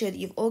need to show that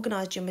you've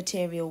organised your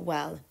material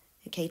well,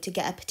 okay, to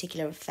get a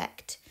particular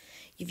effect.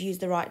 You've used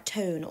the right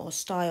tone or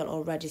style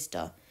or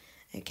register,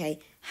 okay?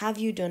 Have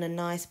you done a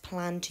nice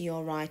plan to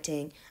your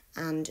writing,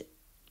 and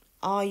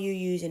are you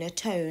using a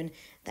tone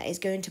that is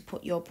going to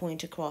put your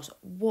point across?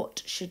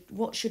 What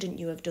shouldn't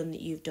you have done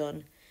that you've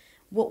done?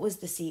 What was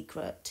the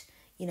secret?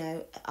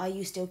 Are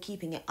you still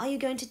keeping it? Are you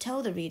going to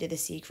tell the reader the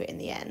secret in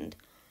the end?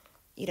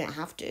 You don't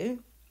have to,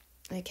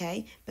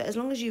 okay? But as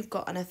long as you've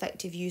got an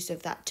effective use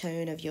of that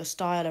tone, of your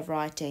style of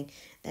writing,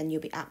 then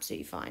you'll be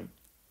absolutely fine.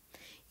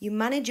 You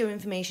manage your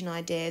information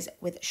ideas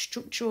with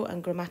structural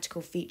and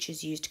grammatical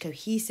features used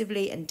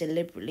cohesively and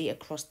deliberately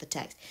across the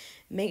text.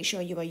 Make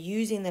sure you are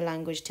using the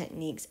language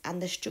techniques and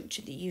the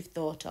structure that you've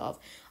thought of.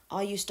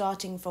 Are you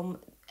starting from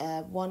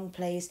one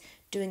place,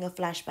 doing a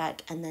flashback,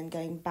 and then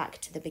going back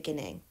to the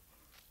beginning?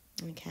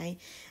 Okay,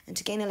 and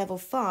to gain a level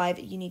 5,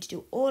 you need to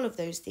do all of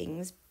those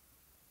things,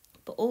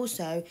 but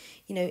also,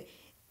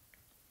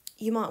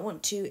 you might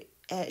want to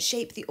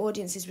shape the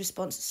audience's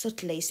response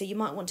subtly, so you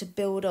might want to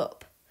build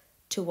up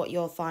to what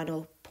your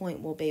final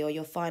point will be, or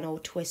your final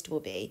twist will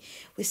be,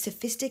 with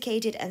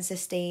sophisticated and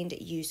sustained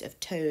use of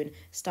tone,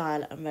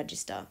 style, and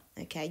register.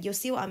 Okay, you'll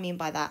see what I mean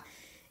by that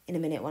in a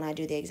minute when I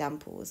do the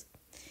examples.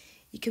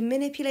 You can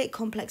manipulate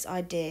complex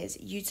ideas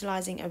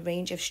utilizing a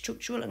range of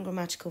structural and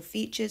grammatical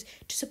features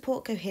to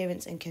support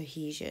coherence and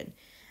cohesion.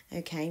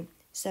 Okay,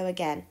 so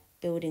again,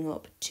 building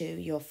up to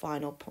your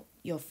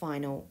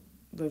final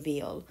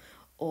reveal,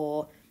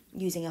 or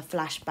using a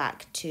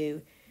flashback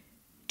to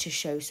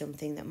show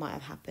something that might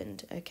have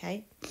happened.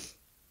 Okay,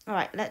 all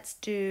right, let's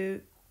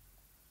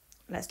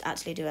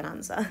actually do an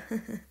answer.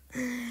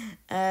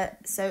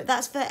 So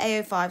that's for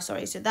AO5,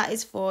 sorry. So that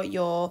is for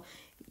your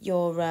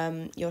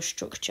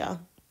structure.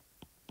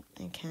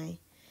 Okay,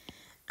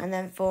 and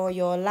then for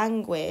your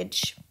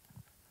language,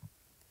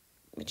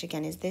 which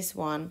again is this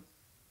one,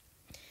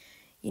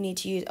 you need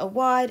to use a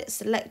wide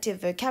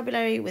selective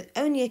vocabulary with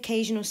only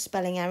occasional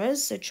spelling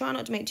errors, so try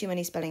not to make too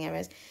many spelling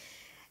errors.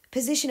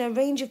 Position a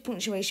range of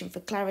punctuation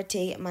for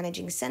clarity,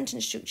 managing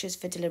sentence structures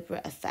for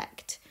deliberate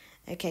effect.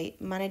 Okay,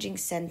 managing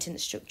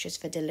sentence structures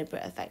for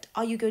deliberate effect.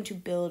 Are you going to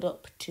build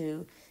up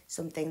to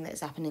something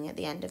that's happening at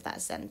the end of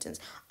that sentence?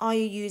 Are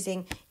you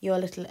using your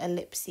little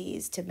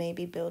ellipses to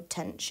maybe build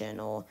tension,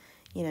 or,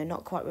 you know,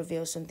 not quite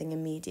reveal something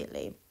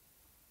immediately?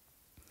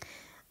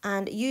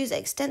 And use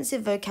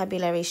extensive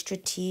vocabulary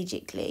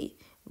strategically.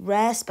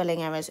 Rare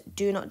spelling errors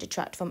do not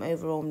detract from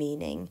overall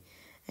meaning.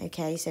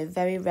 Okay, so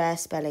very rare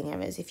spelling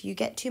errors. If you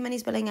get too many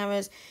spelling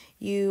errors,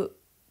 you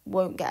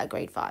won't get a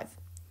grade 5.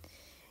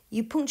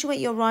 You punctuate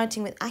your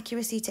writing with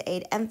accuracy to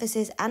aid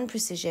emphasis and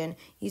precision,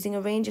 using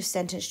a range of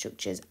sentence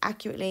structures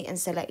accurately and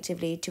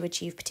selectively to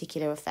achieve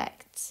particular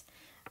effects.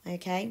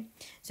 Okay,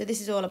 so this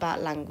is all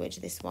about language,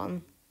 this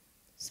one.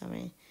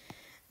 Sorry.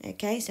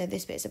 Okay, so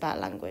this bit's about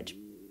language.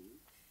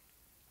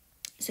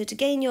 So to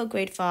gain your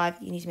grade 5,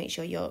 you need to make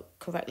sure you're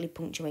correctly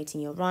punctuating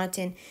your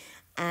writing,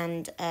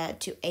 and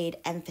to aid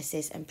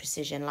emphasis and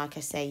precision, like I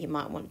say, you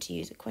might want to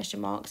use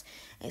question marks,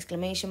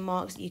 exclamation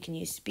marks, you can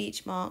use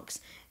speech marks,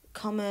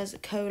 commas,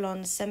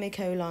 colons,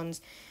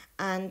 semicolons,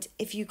 and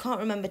if you can't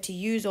remember to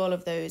use all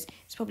of those,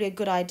 it's probably a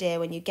good idea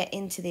when you get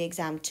into the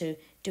exam to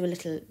do a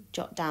little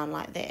jot down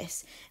like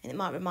this, and it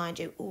might remind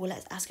you, oh,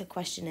 let's ask a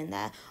question in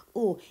there.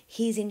 Oh,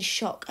 he's in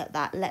shock at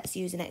that, let's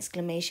use an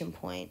exclamation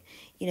point.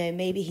 You know,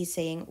 maybe he's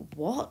saying,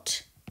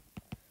 what?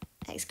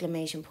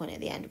 Exclamation point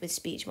at the end with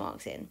speech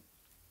marks in.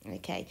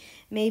 Okay,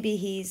 maybe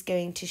he's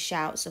going to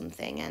shout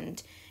something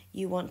and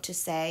you want to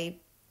say,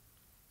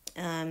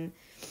 I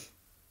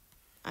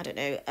don't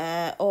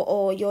know,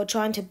 or you're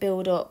trying to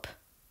build up.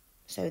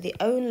 So the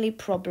only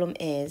problem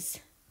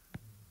is,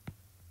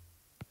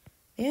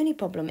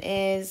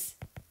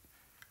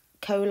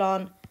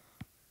 colon,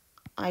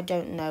 I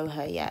don't know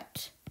her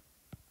yet.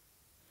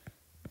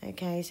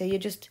 Okay, so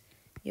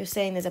you're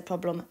saying there's a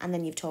problem, and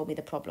then you've told me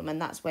the problem,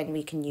 and that's when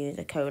we can use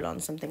a colon,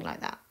 something like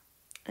that.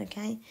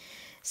 Okay,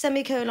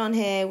 semicolon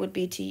here would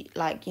be to,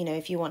 like, you know,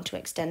 if you want to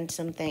extend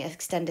something,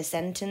 extend a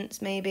sentence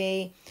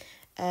maybe.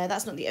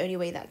 That's not the only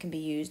way that can be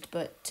used,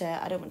 but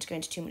I don't want to go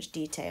into too much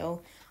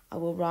detail. I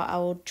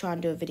will try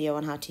and do a video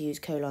on how to use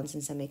colons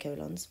and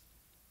semicolons.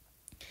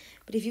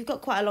 But if you've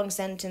got quite a long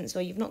sentence,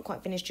 or you've not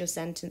quite finished your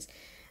sentence,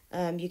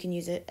 you can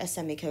use a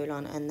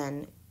semicolon and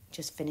then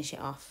just finish it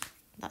off.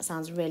 That's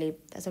a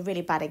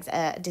really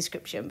bad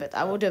description, but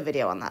I will do a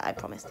video on that, I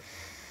promise.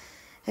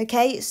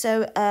 Okay,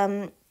 so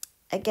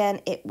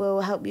again, it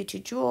will help you to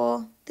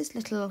draw this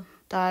little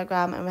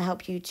diagram, and will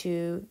help you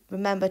to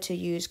remember to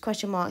use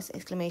question marks,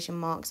 exclamation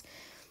marks,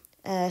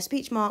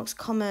 speech marks,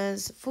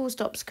 commas, full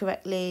stops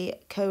correctly,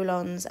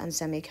 colons and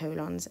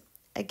semicolons.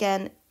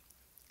 Again,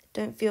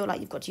 don't feel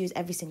like you've got to use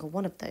every single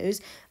one of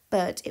those,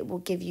 but it will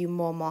give you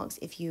more marks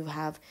if you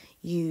have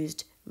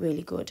used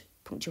really good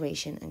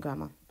punctuation and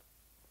grammar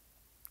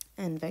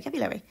and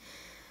vocabulary.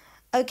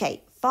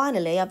 Okay,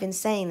 finally, I've been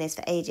saying this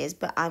for ages,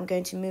 but I'm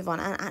going to move on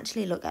and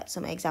actually look at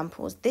some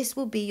examples. This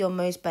will be your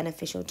most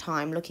beneficial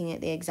time, looking at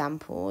the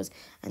examples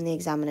and the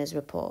examiner's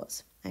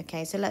reports.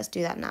 Okay, so let's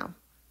do that now.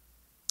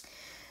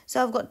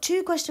 So I've got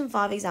 2 question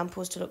 5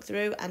 examples to look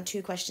through and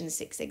 2 question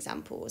 6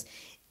 examples.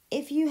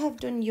 If you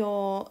have done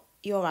your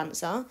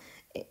answer,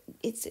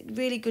 it's a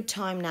really good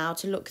time now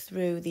to look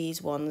through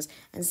these ones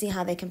and see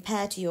how they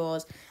compare to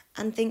yours,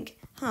 and think,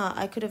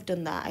 I could have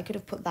done that, I could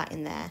have put that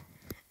in there.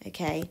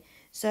 Okay,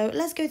 so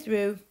let's go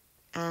through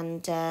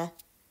and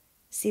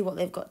see what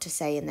they've got to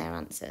say in their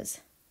answers.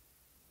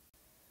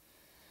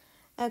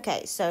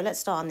 Okay, so let's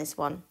start on this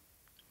one.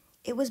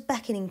 It was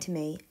beckoning to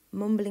me,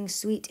 mumbling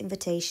sweet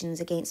invitations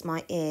against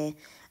my ear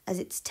as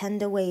its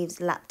tender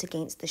waves lapped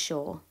against the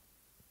shore.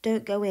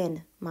 Don't go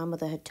in, my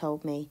mother had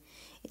told me.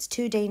 It's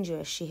too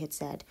dangerous, she had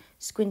said,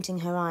 squinting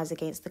her eyes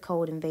against the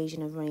cold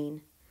invasion of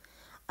rain.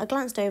 I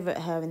glanced over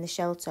at her in the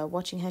shelter,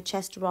 watching her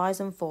chest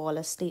rise and fall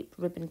as sleep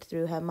ribboned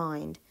through her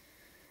mind.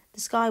 The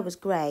sky was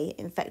grey,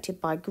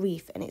 infected by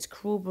grief and its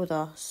cruel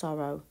brother,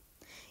 sorrow.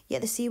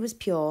 Yet the sea was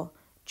pure,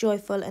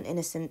 joyful and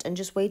innocent, and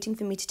just waiting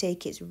for me to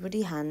take its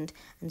ruddy hand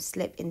and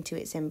slip into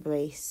its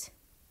embrace.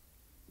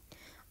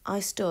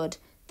 I stood,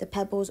 the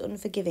pebbles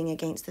unforgiving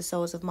against the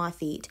soles of my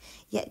feet,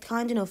 yet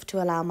kind enough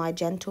to allow my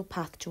gentle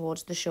path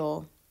towards the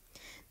shore.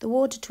 The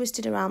water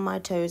twisted around my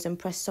toes and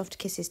pressed soft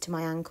kisses to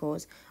my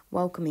ankles,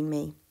 welcoming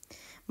me.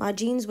 My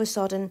jeans were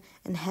sodden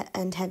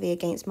and heavy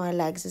against my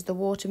legs as the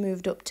water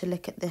moved up to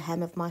lick at the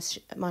hem of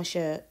my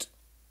shirt.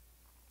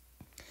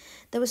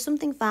 There was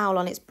something foul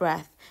on its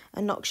breath,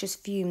 a noxious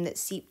fume that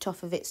seeped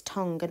off of its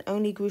tongue and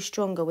only grew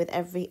stronger with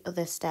every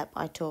other step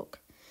I took.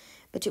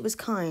 But it was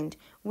kind,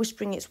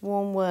 whispering its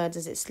warm words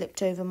as it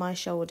slipped over my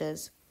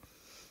shoulders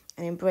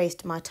and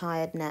embraced my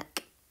tired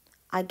neck.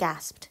 I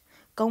gasped.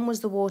 Gone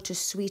was the water's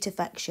sweet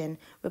affection,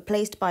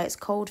 replaced by its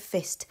cold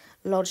fist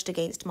lodged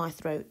against my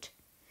throat.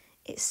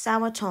 Its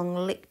sour tongue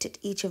licked at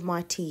each of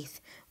my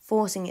teeth,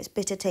 forcing its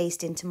bitter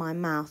taste into my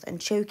mouth and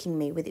choking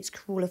me with its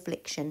cruel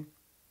affliction.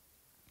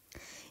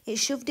 It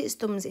shoved its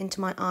thumbs into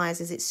my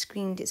eyes as it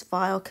screamed its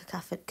vile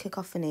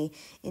cacophony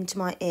into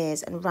my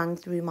ears and rang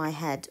through my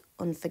head,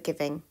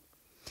 unforgiving.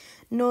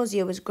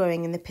 Nausea was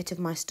growing in the pit of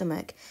my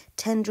stomach,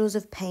 tendrils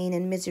of pain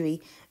and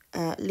misery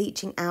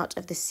leaching out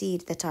of the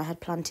seed that I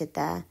had planted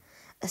there,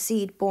 a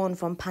seed born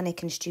from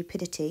panic and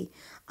stupidity.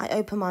 I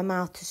opened my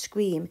mouth to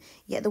scream,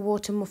 yet the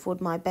water muffled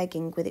my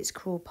begging with its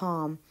cruel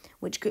palm,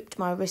 which gripped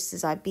my wrists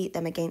as I beat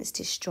them against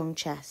its strong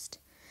chest.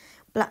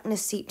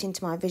 Blackness seeped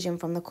into my vision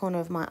from the corner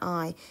of my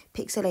eye,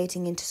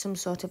 pixelating into some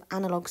sort of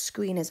analogue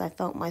screen as I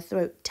felt my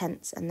throat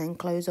tense and then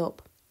close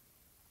up.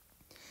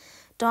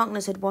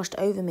 Darkness had washed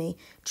over me,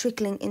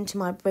 trickling into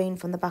my brain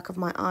from the back of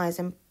my eyes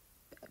and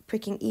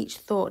pricking each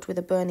thought with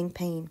a burning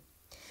pain.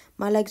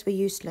 My legs were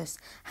useless,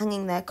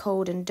 hanging there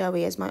cold and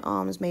doughy as my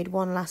arms made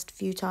one last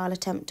futile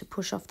attempt to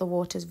push off the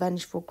water's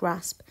vengeful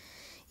grasp,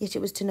 yet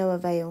it was to no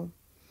avail.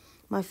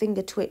 My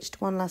finger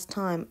twitched one last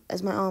time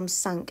as my arms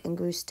sank and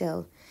grew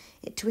still.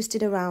 It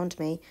twisted around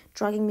me,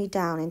 dragging me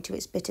down into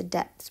its bitter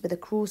depths with a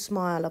cruel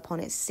smile upon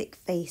its sick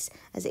face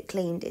as it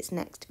claimed its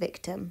next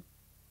victim.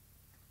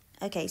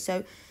 Okay,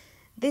 so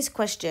this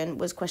question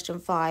was question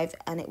 5,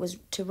 and it was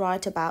to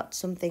write about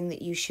something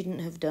that you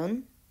shouldn't have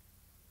done.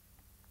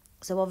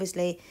 So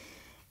obviously,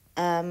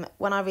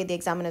 when I read the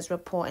examiner's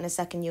report in a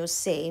second, you'll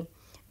see,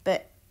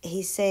 but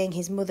he's saying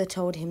his mother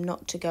told him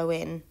not to go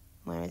in.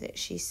 Where is it?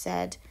 She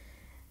said,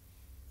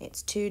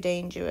 "It's too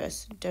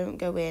dangerous. Don't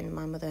go in,"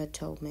 my mother had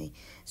told me.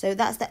 So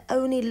that's the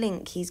only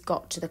link he's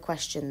got to the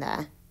question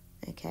there.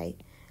 Okay,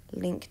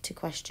 link to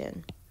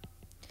question.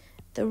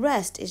 The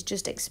rest is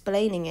just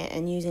explaining it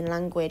and using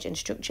language and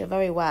structure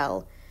very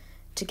well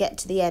to get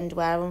to the end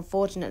where,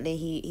 unfortunately,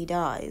 he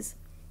dies.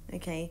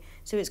 Okay,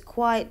 so it's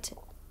quite...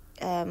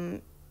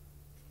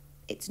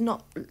 it's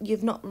not...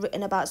 You've not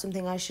written about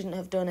something I shouldn't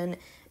have done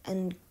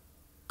and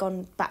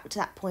gone back to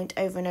that point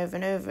over and over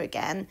and over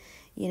again.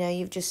 You know,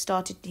 he's just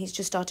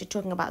started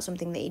talking about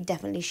something that he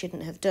definitely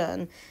shouldn't have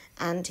done,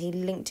 and he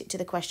linked it to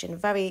the question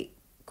very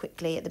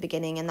quickly at the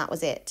beginning, and that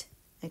was it.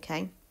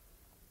 Okay,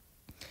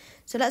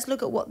 so let's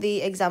look at what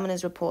the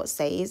examiner's report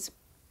says.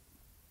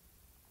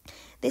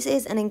 This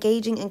is an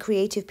engaging and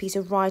creative piece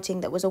of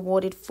writing that was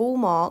awarded full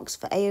marks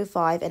for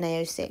AO5 and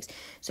AO6.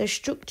 So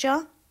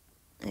structure,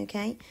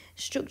 okay,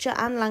 structure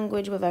and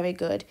language were very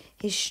good.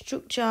 His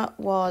structure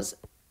was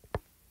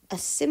a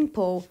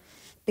simple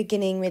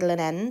beginning, middle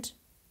and end.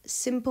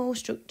 Simple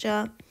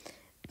structure,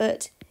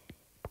 but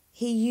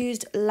he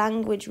used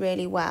language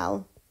really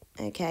well,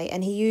 okay,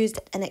 and he used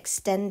an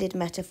extended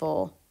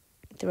metaphor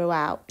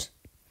throughout.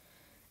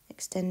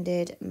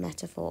 Extended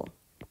metaphor,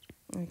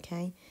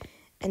 okay,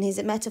 and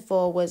his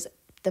metaphor was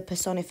the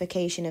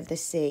personification of the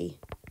sea,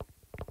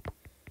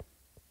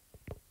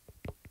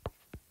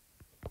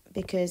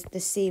 because the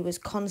sea was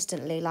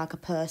constantly like a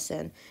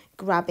person,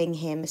 grabbing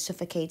him,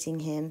 suffocating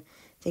him,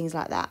 things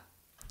like that,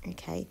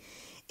 okay.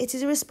 It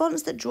is a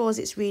response that draws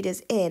its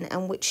readers in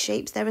and which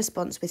shapes their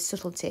response with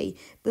subtlety,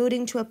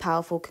 building to a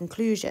powerful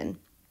conclusion.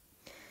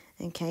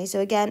 Okay, so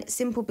again,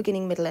 simple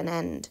beginning, middle and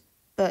end,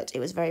 but it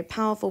was very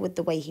powerful with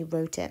the way he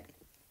wrote it,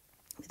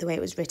 with the way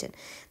it was written.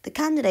 The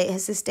candidate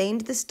has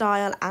sustained the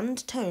style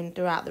and tone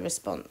throughout the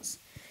response.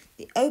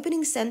 The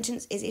opening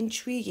sentence is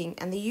intriguing,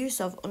 and the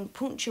use of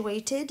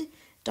unpunctuated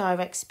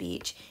direct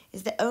speech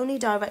is the only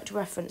direct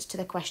reference to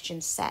the question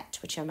set,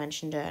 which I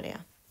mentioned earlier.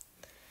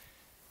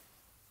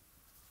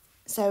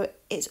 So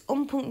it's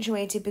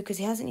unpunctuated because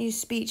he hasn't used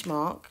speech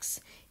marks.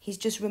 He's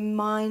just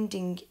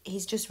reminding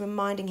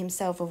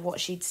himself of what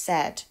she'd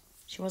said.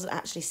 She wasn't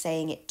actually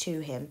saying it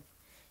to him.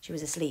 She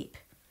was asleep.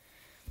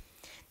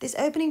 This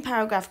opening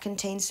paragraph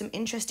contains some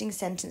interesting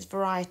sentence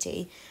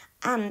variety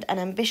and an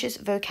ambitious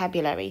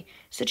vocabulary,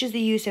 such as the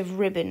use of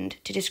riband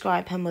to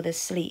describe her mother's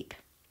sleep.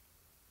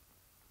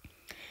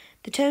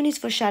 The tone is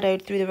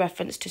foreshadowed through the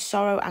reference to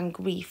sorrow and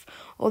grief,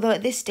 although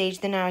at this stage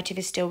the narrative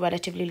is still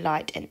relatively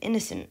light and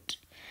innocent.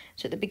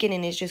 So at the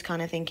beginning, he's just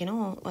kind of thinking,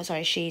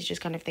 she's just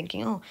kind of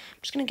thinking, I'm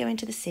just going to go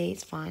into the sea,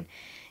 it's fine,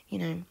 you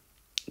know.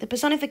 The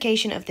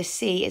personification of the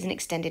sea is an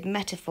extended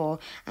metaphor,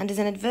 and as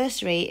an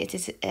adversary, it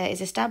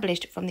is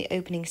established from the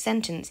opening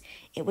sentence,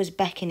 "It was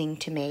beckoning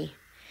to me."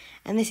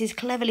 And this is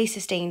cleverly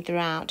sustained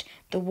throughout,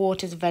 the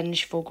water's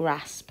vengeful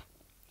grasp.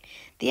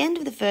 The end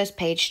of the first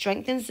page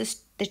strengthens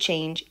the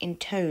change in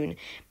tone,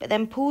 but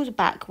then pulls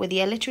back with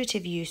the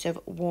alliterative use of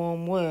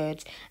warm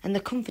words and the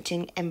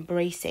comforting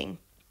embracing.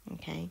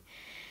 Okay,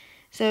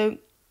 so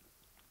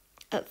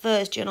at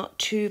first you're not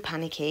too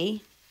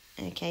panicky,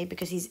 okay,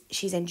 because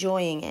she's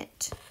enjoying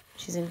it.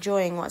 She's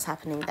enjoying what's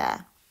happening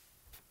there.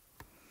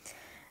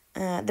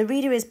 The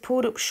reader is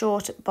pulled up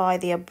short by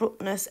the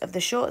abruptness of the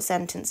short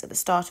sentence at the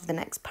start of the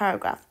next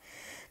paragraph.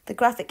 The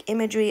graphic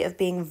imagery of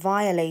being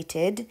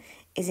violated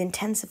is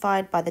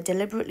intensified by the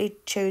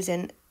deliberate choice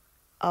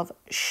of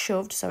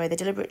shoved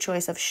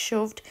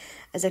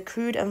as a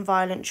crude and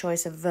violent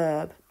choice of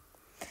verb.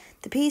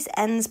 The piece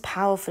ends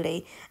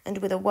powerfully and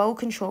with a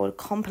well-controlled,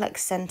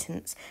 complex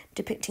sentence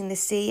depicting the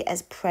sea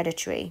as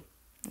predatory.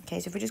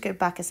 Okay, so if we just go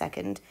back a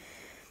second,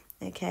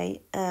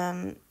 okay,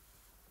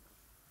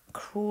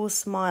 cruel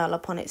smile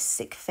upon its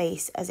sick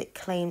face as it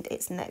claimed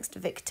its next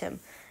victim.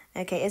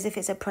 Okay, as if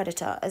it's a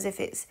predator, as if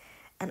it's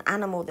an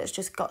animal that's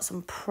just got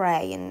some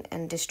prey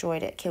and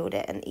destroyed it, killed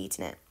it and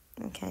eaten it.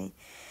 Okay.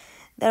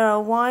 There are a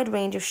wide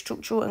range of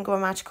structural and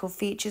grammatical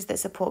features that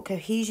support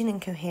cohesion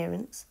and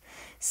coherence.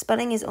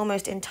 Spelling is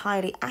almost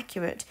entirely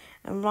accurate,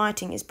 and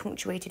writing is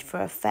punctuated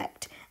for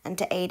effect and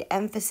to aid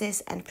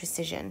emphasis and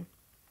precision.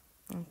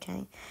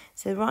 Okay,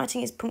 so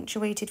writing is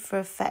punctuated for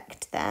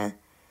effect there,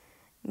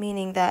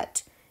 meaning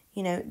that,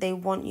 you know, they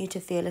want you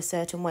to feel a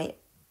certain way.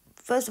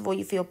 First of all,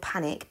 you feel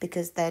panic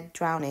because they're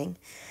drowning.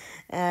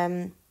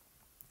 And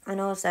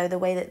also the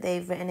way that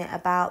they've written it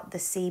about the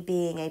sea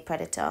being a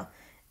predator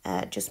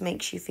just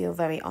makes you feel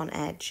very on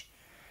edge.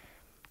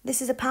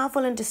 This is a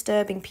powerful and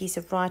disturbing piece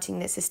of writing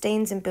that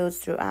sustains and builds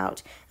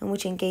throughout and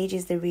which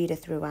engages the reader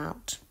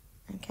throughout.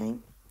 Okay,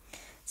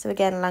 so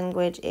again,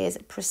 language is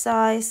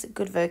precise,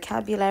 good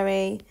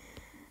vocabulary,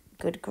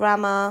 good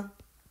grammar.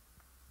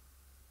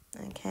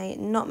 Okay,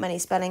 not many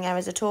spelling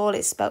errors at all.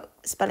 It's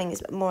spelling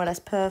is more or less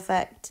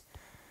perfect.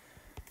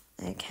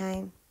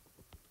 Okay,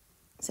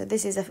 so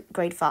this is a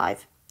grade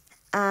 5.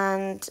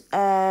 And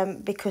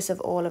because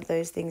of all of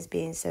those things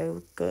being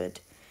so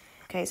good.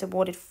 Okay, it's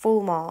awarded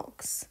full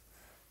marks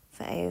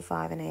for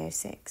AO5 and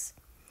AO6.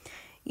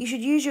 You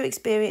should use your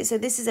experience. So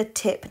this is a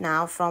tip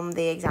now from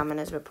the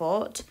examiner's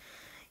report.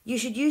 You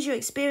should use your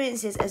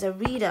experiences as a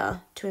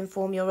reader to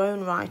inform your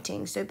own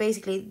writing. So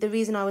basically, the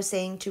reason I was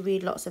saying to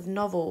read lots of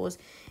novels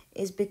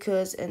is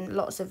because, and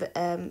lots of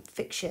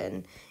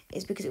fiction,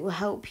 is because it will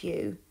help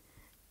you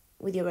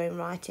with your own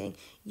writing.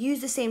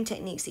 Use the same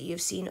techniques that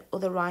you've seen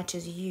other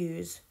writers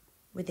use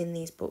within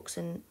these books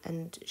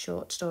and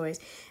short stories.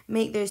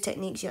 Make those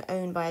techniques your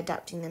own by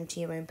adapting them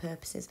to your own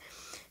purposes.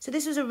 So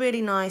this was a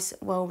really nice,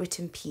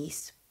 well-written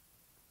piece.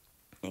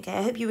 Okay,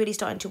 I hope you're really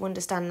starting to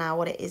understand now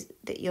what it is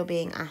that you're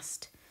being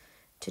asked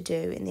to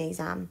do in the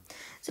exam.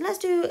 So let's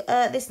do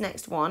this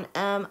next one.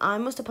 I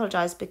must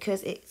apologise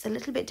because it's a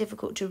little bit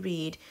difficult to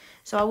read.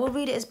 So I will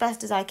read it as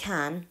best as I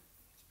can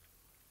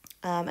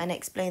and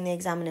explain the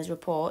examiner's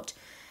report.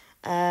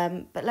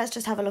 But let's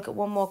just have a look at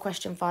one more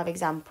question 5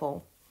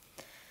 example.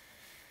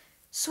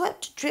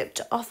 Sweat dripped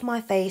off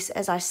my face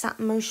as I sat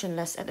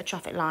motionless at the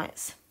traffic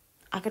lights.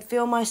 I could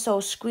feel my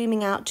soul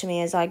screaming out to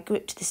me as I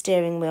gripped the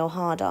steering wheel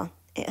harder.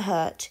 It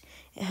hurt.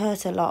 It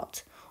hurt a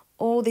lot.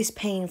 All this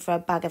pain for a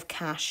bag of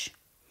cash.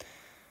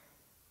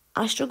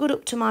 I struggled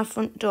up to my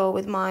front door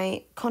with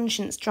my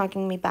conscience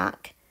dragging me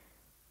back.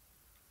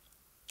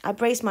 I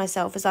braced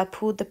myself as I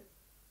pulled the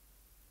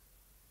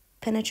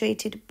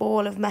penetrated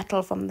ball of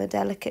metal from the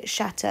delicate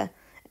shatter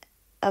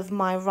of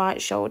my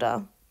right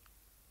shoulder.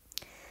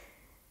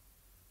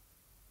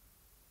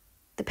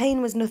 The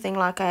pain was nothing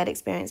like I had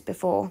experienced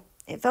before.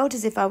 It felt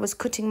as if I was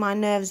cutting my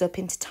nerves up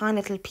into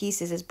tiny little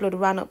pieces as blood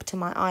ran up to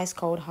my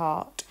ice-cold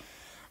heart.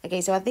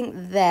 Okay, so I think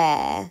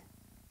there...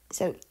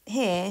 So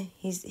here,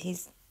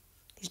 he's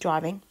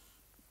driving.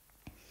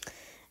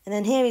 And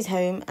then here he's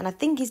home, and I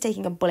think he's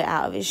taking a bullet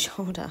out of his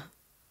shoulder,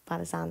 by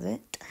the sounds of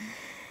it.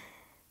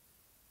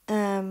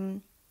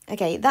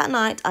 Okay, that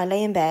night I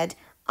lay in bed,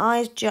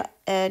 eyes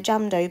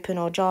jammed open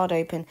or jarred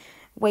open,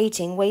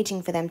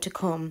 waiting for them to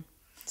come.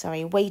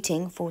 Sorry,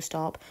 waiting, full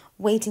stop,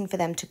 waiting for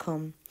them to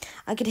come.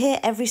 I could hear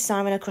every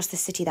siren across the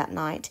city that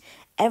night,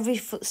 every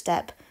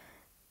footstep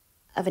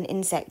of an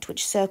insect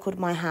which circled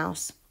my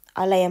house.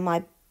 I lay in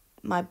my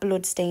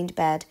blood-stained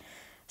bed.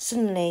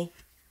 Suddenly,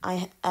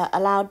 a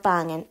loud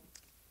bang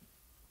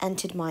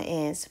entered my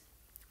ears.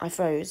 I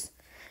froze.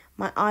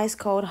 My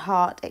ice-cold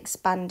heart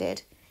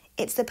expanded.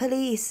 "It's the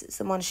police,"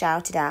 someone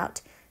shouted out.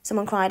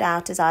 Someone cried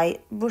out as I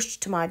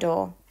rushed to my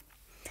door.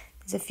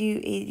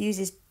 He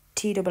uses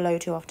TOO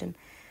too often.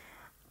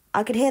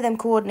 I could hear them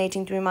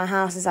coordinating through my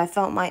house as I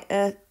felt my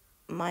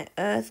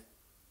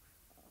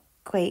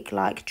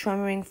earthquake-like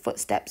tremoring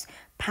footsteps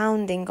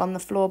pounding on the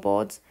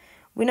floorboards.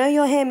 "We know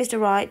you're here, Mr.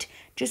 Wright.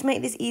 Just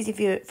make this easy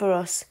for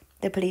us,"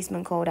 the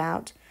policeman called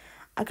out.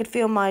 I could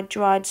feel my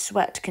dried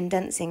sweat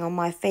condensing on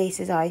my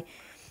face as I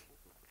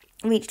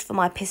reached for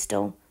my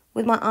pistol.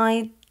 With my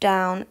eye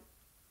down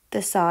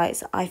the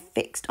sights, I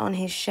fixed on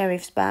his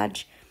sheriff's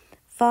badge.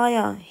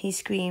 "Fire!" he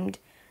screamed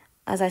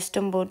as I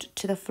stumbled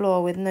to the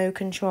floor with no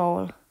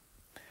control.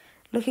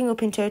 Looking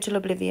up in total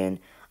oblivion,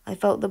 I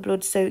felt the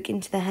blood soak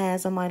into the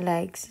hairs on my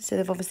legs. So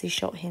they've obviously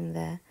shot him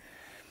there.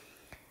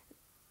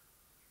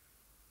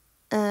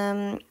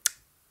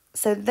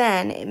 So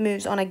then it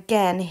moves on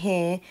again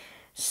here.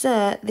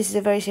 Sir, this is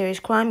a very serious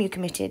crime you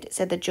committed,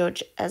 said the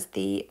judge as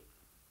the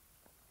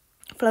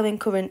flowing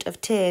current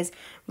of tears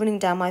running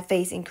down my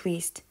face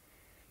increased.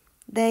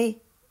 They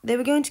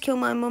were going to kill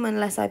my mum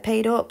unless I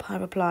paid up, I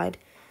replied.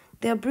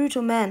 They are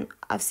brutal men.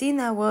 I've seen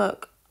their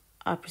work,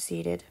 I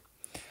proceeded.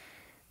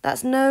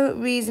 That's no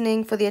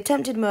reasoning for the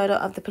attempted murder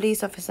of the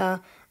police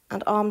officer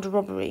and armed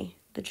robbery,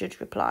 the judge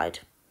replied.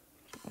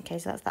 Okay,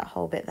 so that's that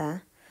whole bit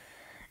there.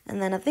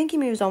 And then I think he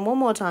moves on one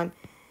more time.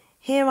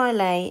 Here I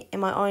lay in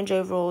my orange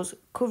overalls,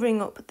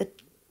 covering up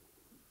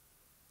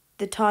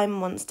the time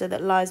monster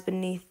that lies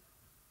beneath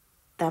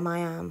them I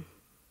am.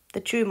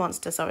 The true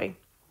monster, sorry.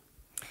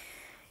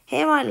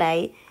 Here I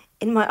lay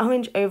in my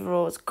orange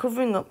overalls,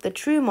 covering up the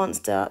true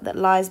monster that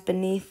lies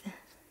beneath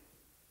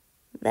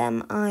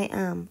them I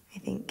am, I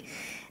think.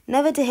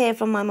 Never to hear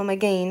from my mum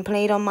again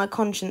played on my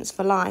conscience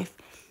for life.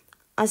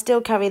 I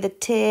still carry the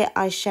tear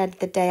I shed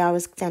the day I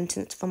was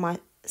sentenced for my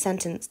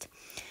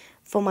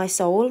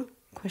soul, ?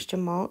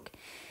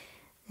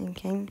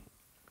 Okay.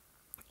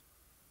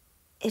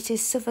 It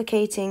is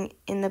suffocating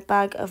in the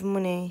bag of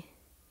money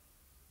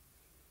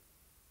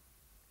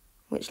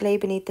which lay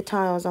beneath the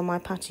tiles on my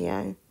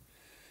patio.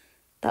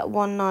 That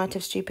one night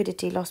of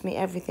stupidity lost me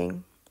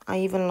everything. I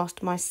even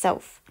lost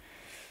myself.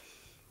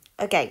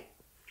 Okay.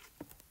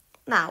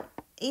 Now,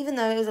 even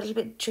though it was a little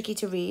bit tricky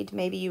to read,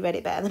 maybe you read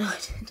it better than I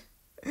did.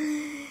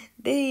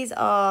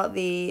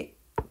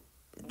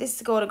 This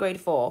scored a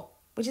grade 4,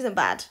 which isn't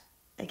bad.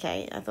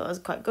 Okay, I thought it was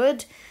quite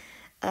good.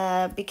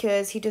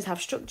 Because he does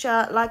have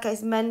structure. Like I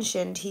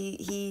mentioned,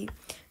 he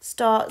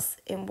starts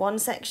in one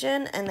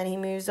section and then he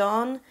moves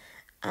on,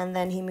 and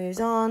then he moves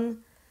on,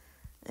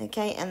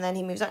 okay, and then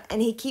he moves on,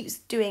 and he keeps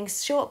doing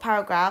short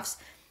paragraphs,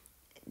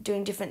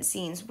 doing different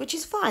scenes, which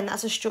is fine.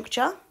 That's a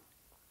structure,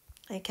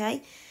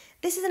 okay.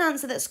 This is an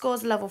answer that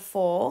scores level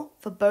 4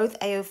 for both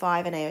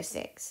AO5 and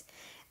AO6.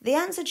 The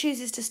answer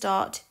chooses to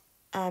start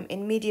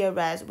in medio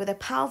res with a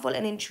powerful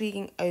and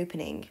intriguing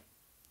opening,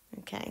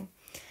 okay.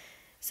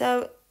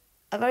 So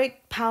a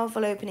very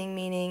powerful opening,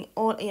 meaning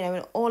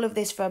all of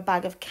this for a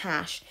bag of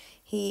cash.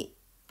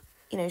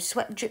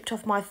 Sweat dripped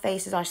off my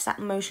face as I sat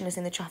motionless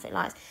in the traffic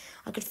lights.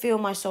 I could feel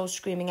my soul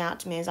screaming out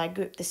to me as I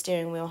gripped the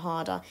steering wheel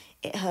harder.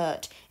 It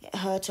hurt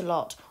a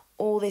lot.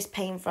 All this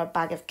pain for a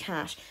bag of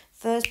cash.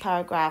 First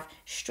paragraph,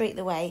 straight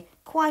away,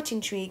 quite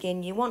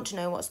intriguing. You want to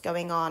know what's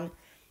going on.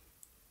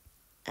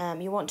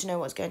 You want to know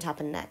what's going to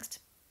happen next.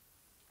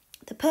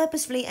 The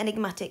purposefully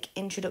enigmatic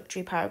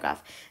introductory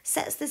paragraph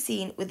sets the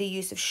scene with the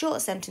use of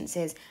short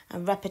sentences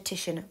and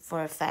repetition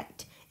for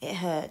effect. It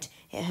hurt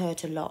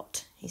a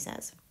lot, he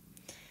says.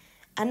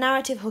 A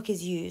narrative hook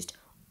is used.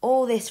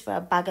 All this for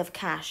a bag of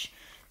cash.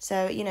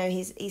 So,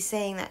 he's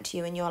saying that to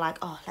you and you're like,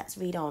 oh, let's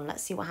read on.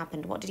 Let's see what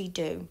happened. What did he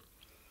do?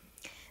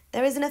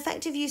 There is an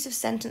effective use of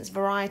sentence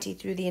variety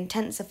through the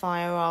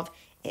intensifier of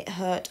it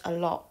hurt a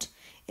lot.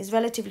 It's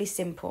relatively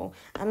simple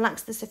and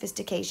lacks the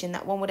sophistication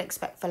that one would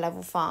expect for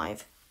level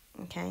 5.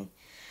 Okay.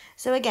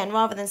 So again,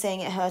 rather than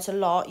saying it hurt a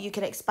lot, you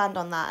could expand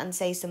on that and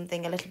say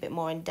something a little bit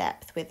more in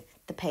depth with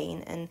the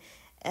pain and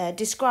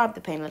describe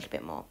the pain a little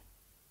bit more.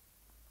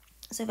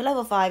 So for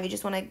level 5, you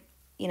just want to,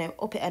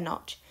 up it a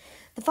notch.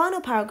 The final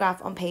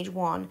paragraph on page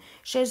 1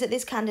 shows that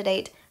this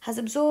candidate has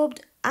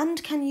absorbed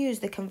and can use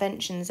the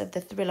conventions of the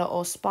thriller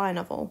or spy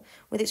novel,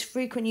 with its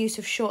frequent use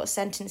of short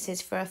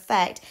sentences for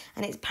effect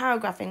and its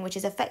paragraphing, which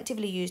is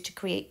effectively used to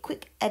create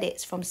quick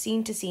edits from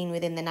scene to scene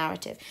within the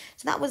narrative.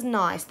 So that was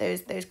nice,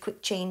 those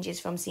quick changes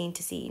from scene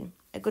to scene.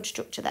 A good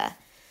structure there.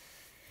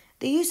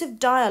 The use of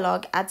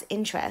dialogue adds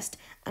interest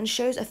and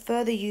shows a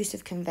further use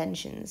of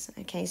conventions.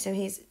 Okay, so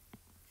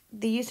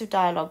the use of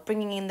dialogue,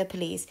 bringing in the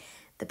police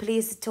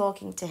are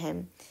talking to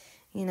him,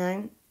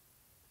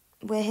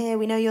 we're here,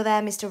 we know you're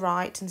there, Mr.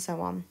 Wright, and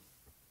so on.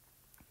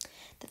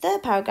 The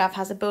third paragraph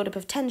has a build-up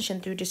of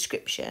tension through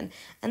description,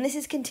 and this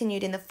is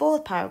continued in the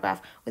fourth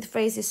paragraph with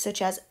phrases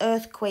such as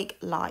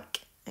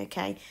earthquake-like,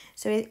 okay?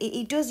 So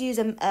he does use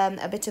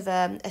a bit of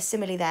a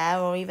simile there,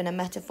 or even a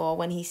metaphor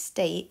when he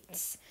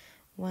states,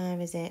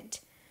 where is it?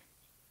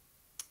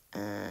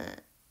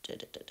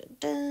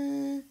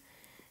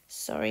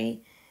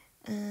 Sorry.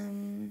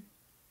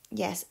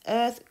 Yes,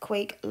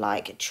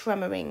 earthquake-like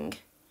tremoring,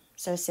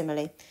 so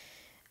simile,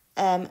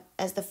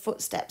 as the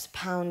footsteps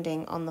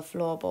pounding on the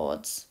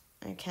floorboards.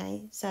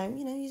 Okay, so,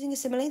 using a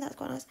simile, that's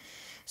quite nice.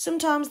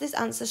 Sometimes this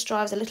answer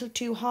strives a little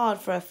too hard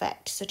for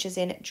effect, such as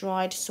in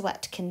dried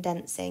sweat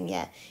condensing.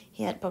 Yeah,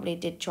 he probably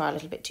did try a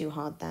little bit too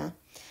hard there,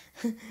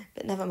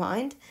 but never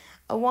mind.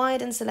 A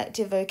wide and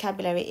selective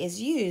vocabulary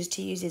is used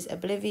to use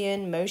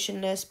oblivion,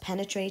 motionless,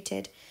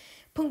 penetrated.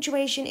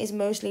 Punctuation is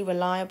mostly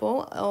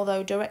reliable,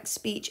 although direct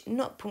speech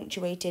not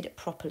punctuated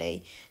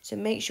properly. So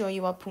make sure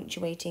you are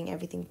punctuating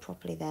everything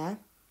properly there.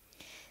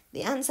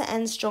 The answer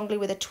ends strongly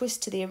with a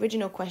twist to the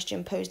original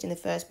question posed in the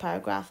first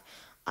paragraph.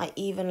 I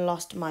even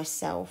lost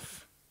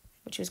myself,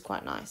 which was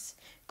quite nice.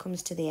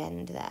 Comes to the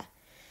end there.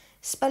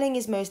 Spelling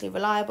is mostly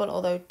reliable,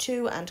 although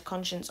to and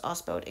conscience are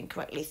spelled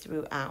incorrectly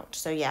throughout.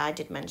 So yeah, I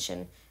did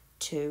mention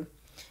to.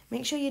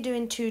 Make sure you're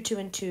doing two,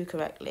 and two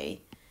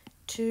correctly.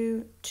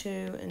 Two,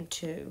 and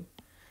two.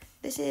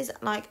 This is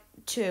like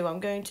two.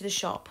 I'm going to the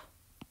shop.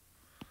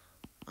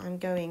 I'm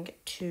going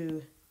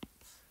to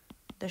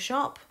the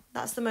shop.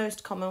 That's the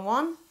most common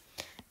one.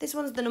 This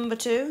one's the number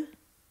 2.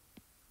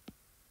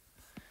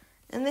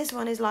 And this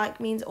one is like,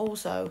 means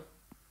also.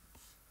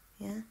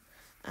 Yeah.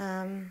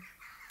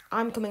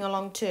 I'm coming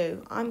along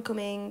too. I'm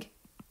coming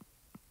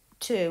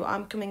too.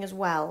 I'm coming as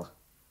well.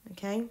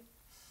 Okay.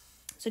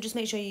 So just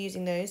make sure you're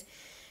using those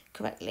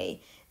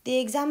correctly. The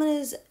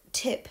examiner's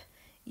tip.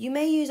 You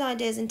may use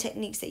ideas and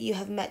techniques that you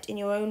have met in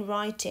your own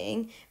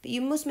writing, but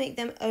you must make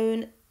them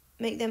own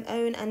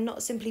and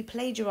not simply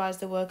plagiarise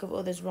the work of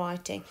others'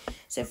 writing.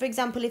 So, for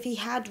example, if he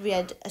had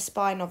read a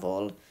spy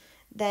novel,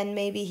 then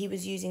maybe he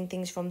was using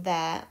things from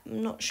there.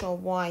 I'm not sure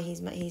why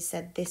he's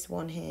said this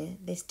one here,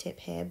 this tip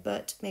here,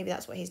 but maybe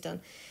that's what he's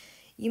done.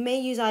 You may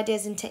use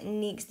ideas and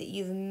techniques that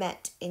you've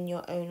met in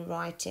your own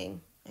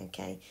writing.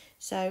 Okay,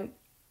 so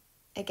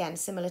again,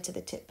 similar to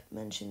the tip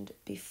mentioned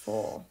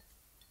before.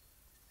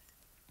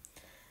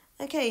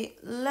 Okay,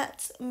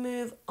 let's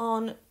move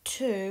on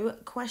to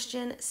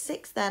question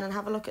 6 then and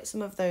have a look at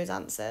some of those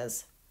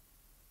answers.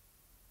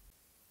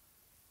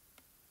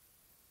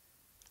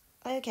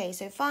 Okay,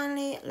 so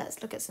finally,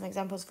 let's look at some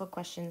examples for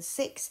question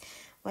 6,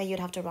 where you'd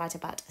have to write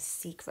about a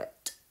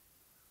secret.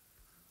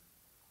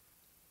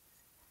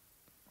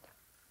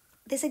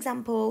 This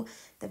example,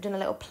 they've done a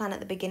little plan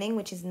at the beginning,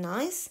 which is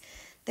nice.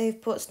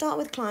 They've put start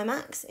with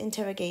climax,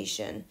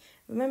 interrogation,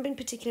 remembering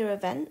particular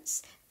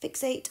events,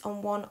 fixate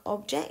on one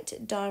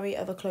object, diary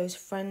of a close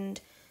friend,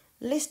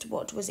 list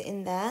what was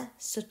in there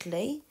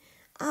subtly,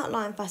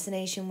 outline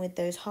fascination with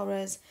those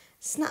horrors,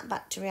 snap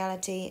back to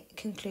reality,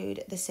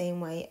 conclude the same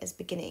way as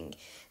beginning.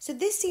 So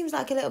this seems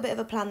like a little bit of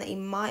a plan that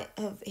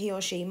he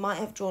or she might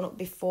have drawn up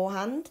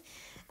beforehand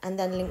and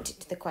then linked it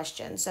to the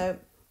question. So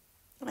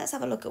let's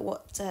have a look at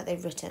what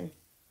they've written.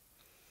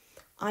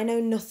 I know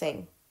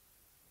nothing.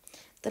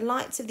 The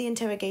lights of the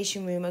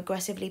interrogation room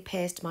aggressively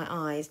pierced my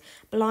eyes,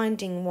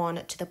 blinding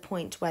one to the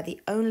point where the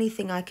only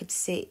thing I could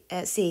see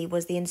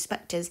was the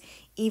inspector's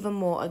even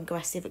more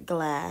aggressive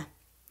glare.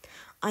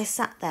 I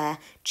sat there,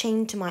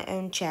 chained to my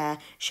own chair,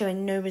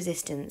 showing no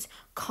resistance,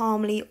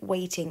 calmly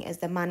waiting as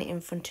the man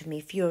in front of me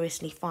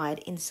furiously fired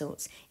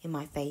insults in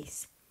my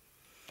face.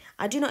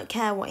 I do not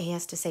care what he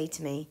has to say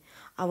to me.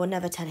 I will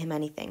never tell him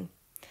anything.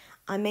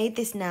 I made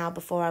this now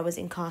before I was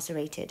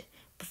incarcerated,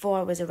 before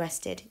I was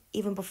arrested,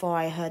 even before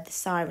I heard the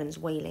sirens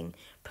wailing,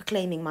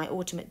 proclaiming my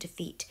ultimate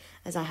defeat,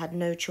 as I had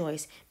no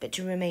choice but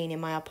to remain in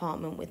my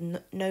apartment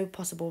with no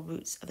possible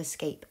routes of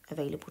escape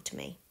available to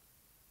me.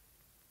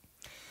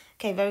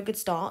 Okay, very good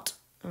start.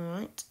 All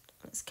right,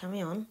 let's carry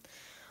on.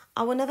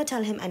 I will never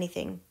tell him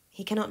anything.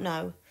 He cannot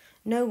know.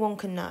 No one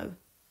can know.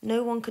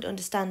 No one could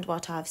understand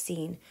what I have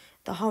seen,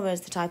 the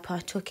horrors that I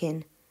partook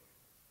in.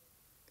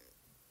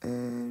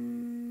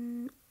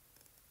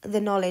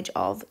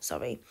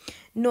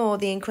 Nor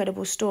the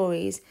incredible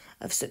stories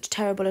of such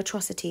terrible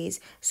atrocities,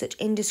 such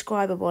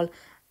indescribable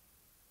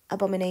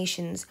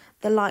abominations,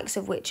 the likes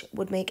of which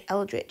would make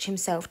Eldritch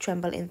himself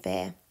tremble in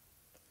fear.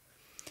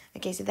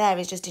 Okay, so there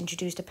is just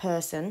introduced a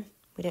person.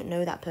 We don't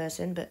know that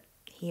person, but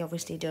he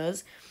obviously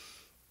does,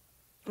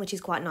 which is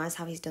quite nice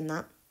how he's done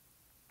that.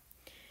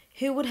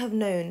 Who would have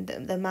known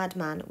that the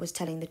madman was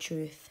telling the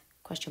truth? ?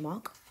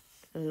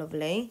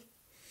 Lovely.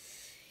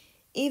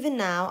 Even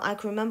now, I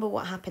can remember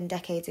what happened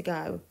decades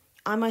ago.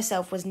 I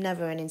myself was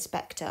never an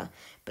inspector,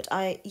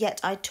 yet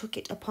I took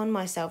it upon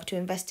myself to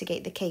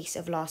investigate the case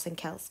of Larsen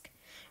Kelsk,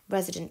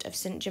 resident of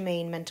St.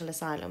 Germain Mental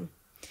Asylum.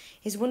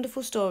 His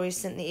wonderful stories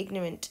sent the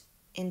ignorant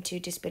into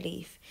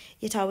disbelief,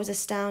 yet I was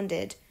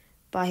astounded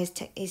by his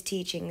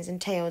teachings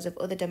and tales of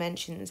other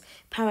dimensions,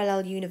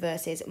 parallel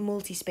universes,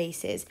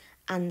 multi-spaces,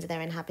 and their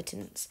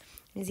inhabitants.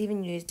 And he's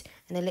even used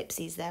an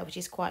ellipses there, which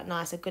is quite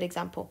nice, a good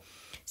example.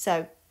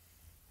 So,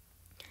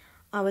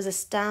 I was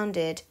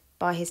astounded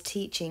by his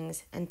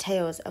teachings and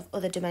tales of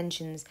other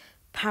dimensions,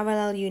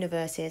 parallel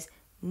universes,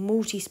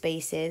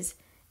 multi-spaces,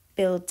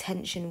 build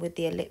tension with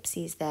the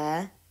ellipses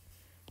there.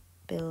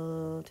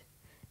 Build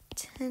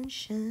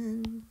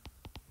tension.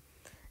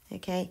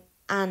 Okay,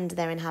 and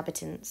their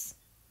inhabitants.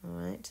 All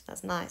right,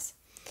 that's nice.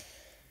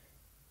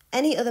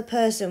 Any other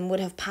person would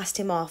have passed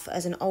him off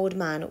as an old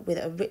man with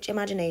a rich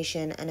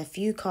imagination and a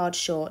few cards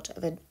short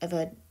of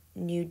a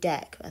new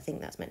deck. I think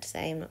that's meant to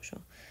say, I'm not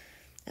sure.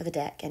 Of a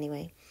deck,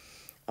 anyway.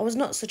 I was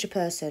not such a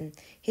person.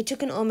 He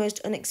took an almost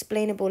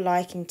unexplainable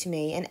liking to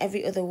me, and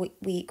every other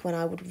week when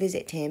I would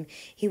visit him,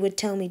 he would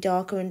tell me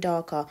darker and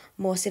darker,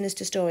 more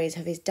sinister stories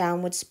of his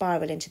downward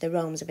spiral into the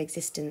realms of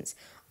existence.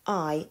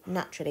 I,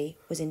 naturally,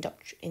 was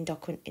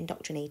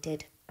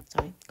indoctrinated.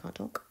 Sorry, can't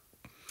talk.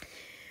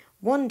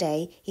 One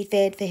day, he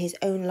feared for his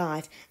own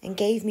life and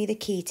gave me the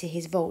key to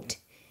his vault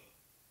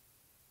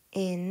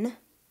in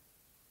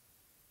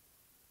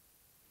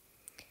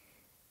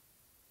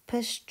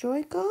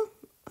Pestroika,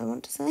 I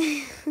want to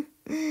say.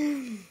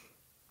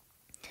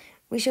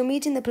 We shall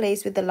meet in the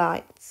place with the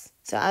lights.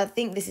 So I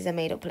think this is a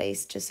made up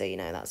place, just so you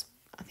know, that's,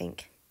 I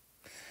think.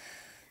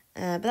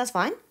 But that's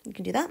fine, you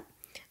can do that.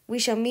 We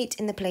shall meet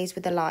in the place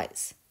with the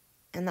lights.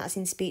 And that's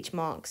in speech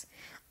marks.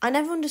 I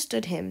never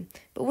understood him,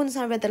 but once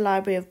I read the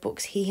library of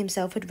books he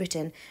himself had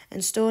written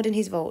and stored in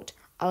his vault,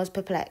 I was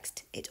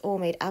perplexed. It all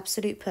made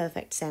absolute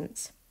perfect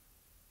sense.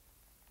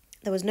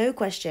 There was no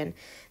question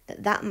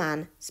that that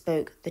man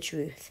spoke the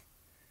truth.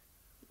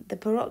 The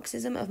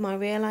paroxysm of my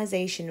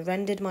realization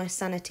rendered my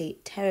sanity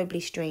terribly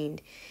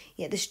strained,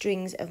 yet the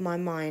strings of my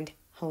mind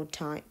held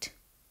tight.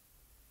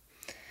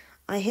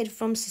 I hid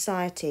from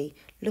society,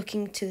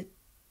 looking to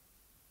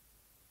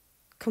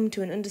come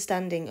to an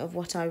understanding of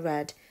what I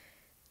read,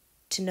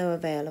 to no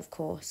avail, of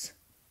course.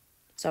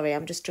 Sorry,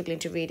 I'm just struggling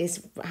to read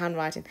his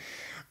handwriting.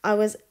 I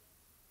was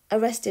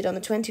arrested on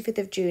the 25th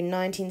of June,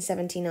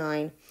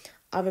 1979.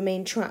 I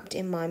remained trapped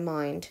in my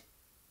mind.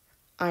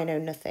 I know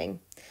nothing.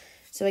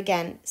 So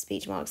again,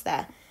 speech marks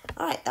there.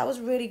 All right, that was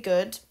really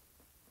good.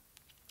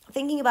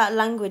 Thinking about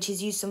language,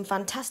 he's used some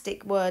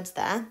fantastic words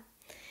there.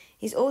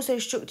 He's also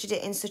structured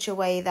it in such a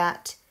way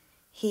that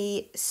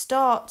he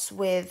starts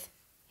with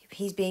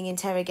he's being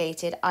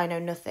interrogated, I know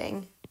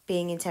nothing,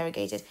 being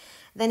interrogated.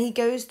 Then he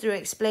goes through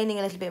explaining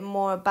a little bit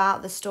more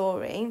about the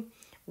story.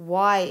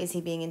 Why is he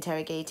being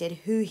interrogated?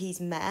 Who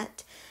he's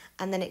met?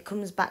 And then it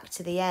comes back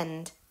to the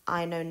end,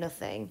 I know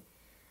nothing.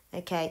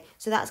 Okay,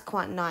 so that's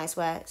quite nice,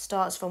 where it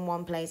starts from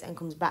one place and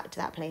comes back to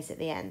that place at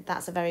the end.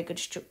 That's a very good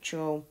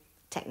structural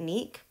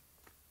technique.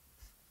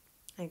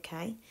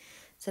 Okay,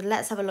 so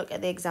let's have a look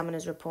at the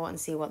examiner's report and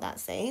see what that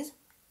says.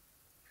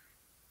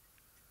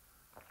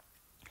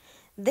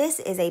 This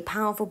is a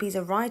powerful piece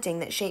of writing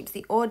that shapes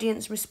the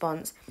audience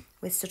response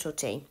with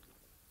subtlety.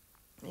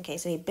 Okay,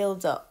 so he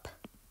builds up.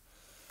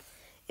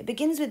 It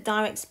begins with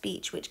direct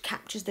speech, which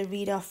captures the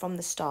reader from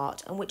the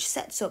start and which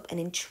sets up an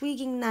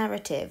intriguing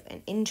narrative,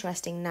 an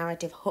interesting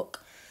narrative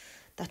hook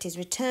that is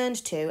returned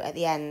to at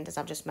the end, as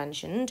I've just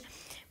mentioned,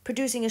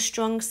 producing a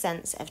strong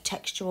sense of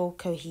textual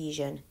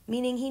cohesion,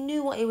 meaning he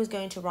knew what he was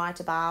going to write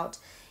about.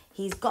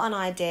 He's got an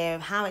idea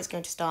of how it's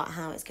going to start,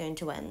 how it's going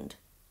to end.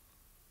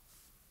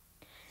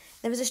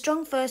 There is a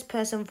strong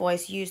first-person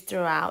voice used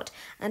throughout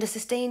and a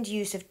sustained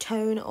use of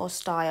tone or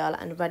style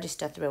and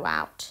register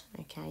throughout,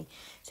 okay?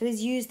 So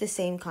he's used the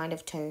same kind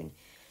of tone,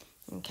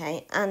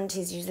 okay? And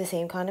he's used the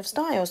same kind of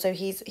style. So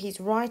he's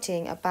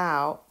writing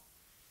about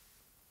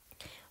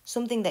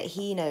something that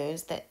he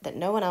knows that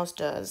no one else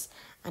does,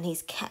 and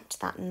he's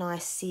kept that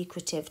nice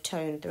secretive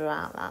tone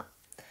throughout that.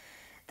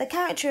 The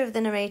character of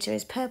the narrator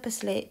is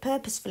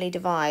purposefully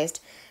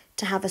devised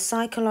to have a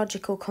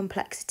psychological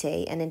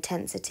complexity and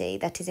intensity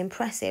that is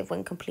impressive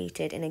when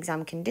completed in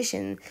exam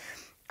condition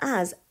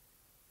as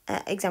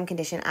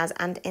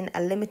and in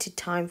a limited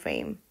time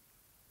frame.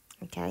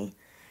 Okay,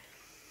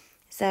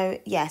 so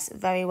yes,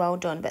 very well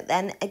done. But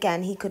then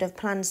again, he could have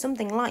planned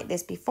something like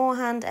this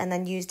beforehand and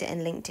then used it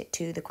and linked it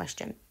to the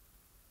question.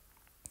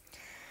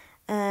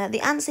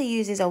 The answer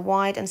uses a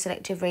wide and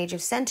selective range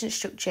of sentence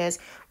structures,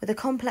 with a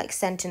complex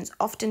sentence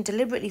often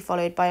deliberately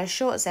followed by a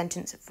short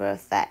sentence for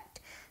effect,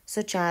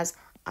 such as,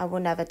 I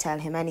will never tell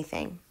him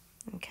anything.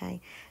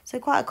 Okay, so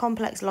quite a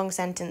complex long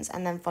sentence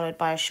and then followed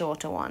by a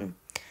shorter one.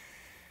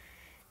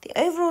 The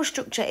overall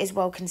structure is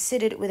well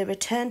considered, with a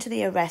return to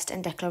the arrest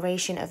and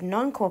declaration of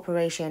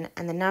non-cooperation,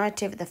 and the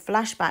narrative, the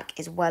flashback,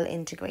 is well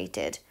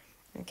integrated.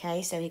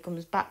 Okay, so he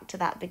comes back to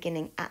that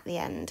beginning at the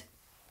end.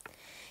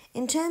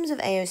 In terms of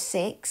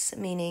AO6,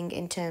 meaning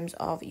in terms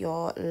of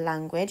your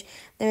language,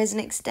 there is an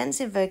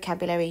extensive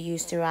vocabulary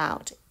used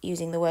throughout,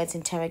 using the words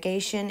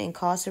interrogation,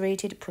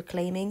 incarcerated,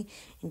 proclaiming,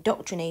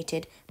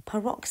 indoctrinated,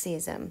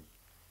 paroxysm.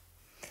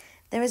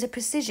 There is a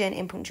precision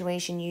in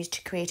punctuation used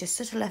to create a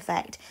subtle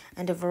effect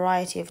and a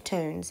variety of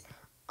tones.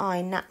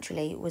 I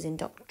naturally was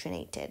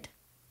indoctrinated.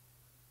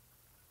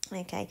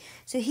 Okay,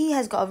 so he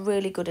has got a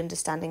really good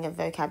understanding of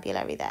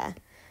vocabulary there.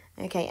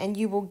 Okay, and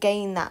you will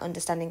gain that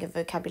understanding of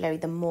vocabulary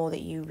the more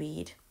that you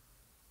read.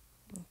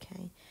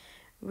 Okay,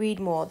 read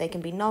more. They can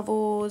be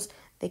novels,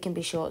 they can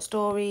be short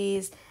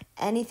stories.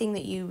 Anything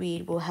that you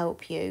read will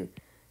help you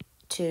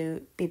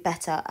to be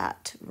better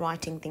at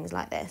writing things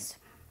like this.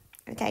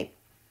 Okay,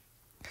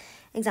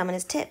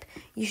 examiner's tip.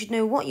 You should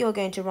know what you're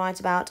going to write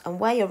about and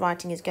where your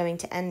writing is going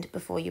to end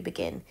before you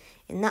begin.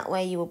 In that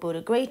way, you will build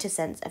a greater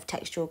sense of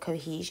textual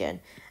cohesion.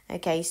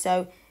 Okay,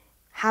 so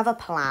have a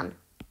plan.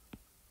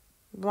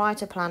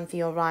 Write a plan for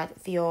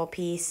your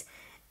piece,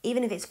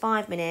 even if it's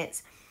 5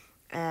 minutes,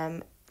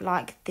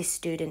 like this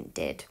student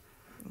did.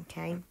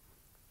 Okay,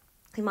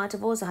 he might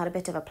have also had a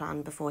bit of a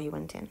plan before he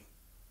went in.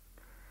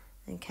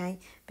 Okay,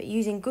 but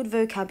using good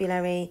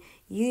vocabulary,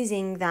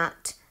 using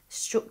that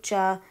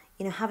structure,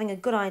 you know, having a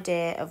good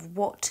idea of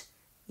what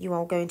you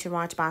are going to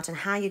write about and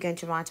how you're going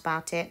to write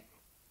about it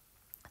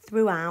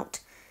throughout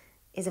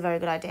is a very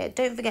good idea.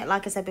 Don't forget,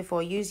 like I said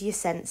before, use your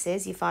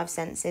senses, your 5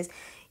 senses,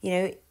 you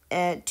know,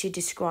 to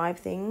describe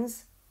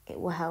things. It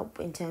will help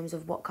in terms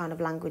of what kind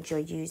of language you're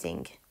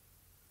using.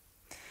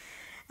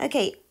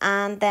 Okay,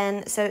 and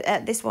then, so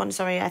this one,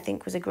 sorry, I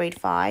think was a grade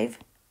 5.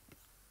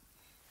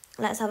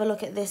 Let's have a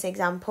look at this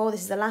example.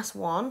 This is the last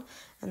one,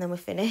 and then we're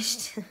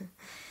finished.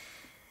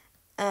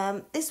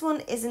 This one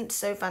isn't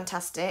so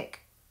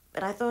fantastic,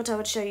 but I thought I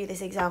would show you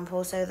this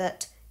example so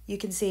that you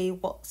can see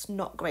what's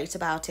not great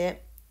about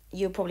it.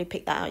 You'll probably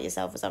pick that out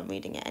yourself as I'm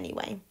reading it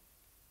anyway.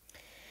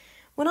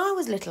 When I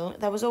was little,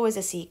 there was always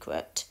a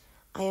secret.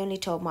 I only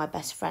told my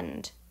best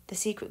friend. The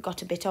secret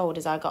got a bit old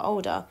as I got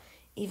older.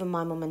 Even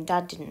my mum and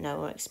dad didn't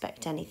know or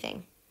expect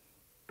anything.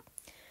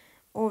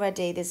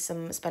 Already there's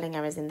some spelling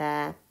errors in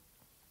there.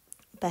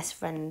 Best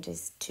friend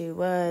is 2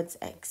 words,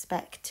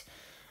 expect.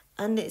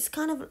 And it's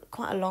kind of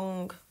quite a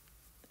long...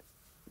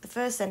 The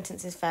first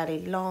sentence is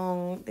fairly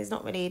long. There's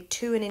not really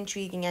an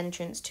intriguing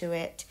entrance to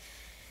it.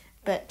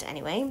 But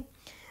anyway,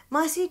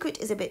 my secret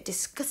is a bit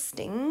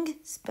disgusting,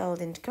 spelled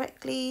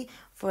incorrectly,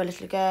 for a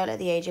little girl at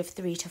the age of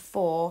 3 to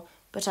 4,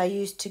 but I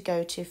used to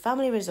go to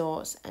family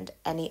resorts and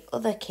any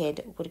other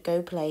kid would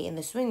go play in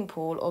the swimming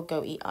pool or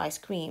go eat ice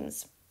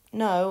creams.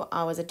 No,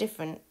 I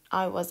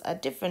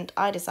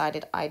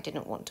decided I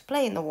didn't want to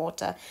play in the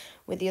water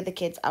with the other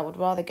kids. I would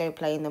rather go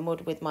play in the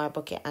mud with my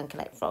bucket and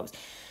collect frogs.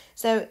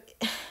 So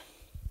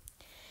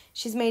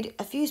she's made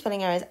a few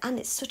spelling errors and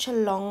it's such a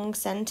long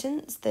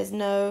sentence. There's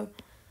no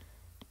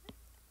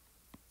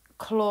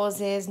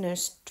clauses, no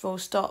full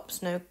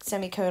stops, no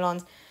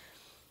semicolons.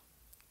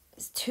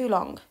 It's too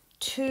long,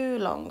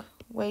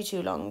 way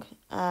too long.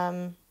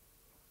 And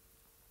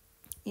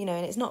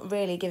it's not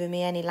really giving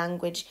me any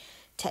language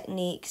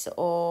techniques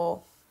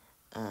or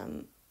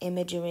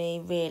imagery,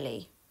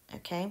 really,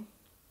 okay?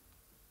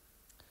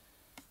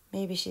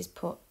 Maybe she's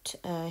put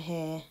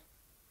here,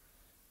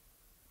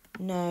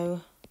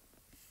 no,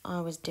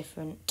 I was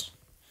different.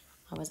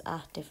 I was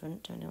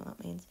different, don't know what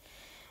that means.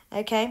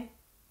 Okay.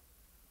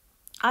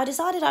 I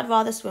decided I'd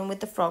rather swim with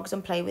the frogs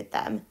and play with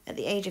them at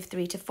the age of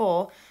 3 to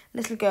 4.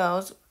 Little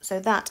girls, so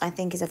that I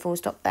think is a full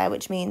stop there,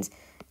 which means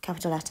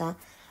capital letter.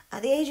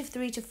 At the age of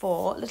 3 to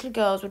 4, little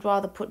girls would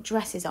rather put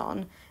dresses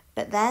on,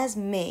 but there's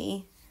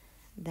me.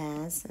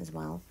 There's as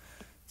well.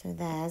 So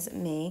there's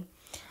me.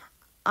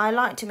 I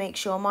like to make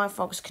sure my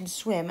frogs can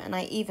swim, and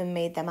I even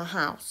made them a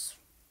house.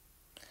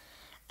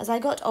 As I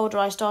got older,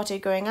 I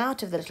started growing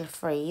out of the little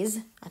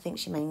phase, I think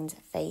she means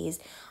phase,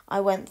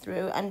 I went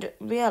through and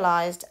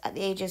realised at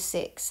the age of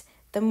 6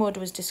 the mud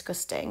was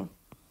disgusting.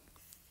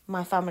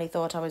 My family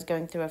thought I was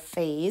going through a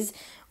phase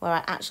where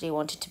I actually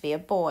wanted to be a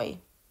boy.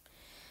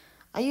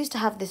 I used to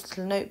have this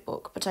little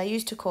notebook, but I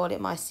used to call it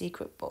my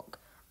secret book.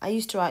 I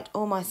used to write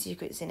all my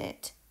secrets in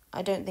it.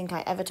 I don't think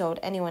I ever told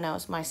anyone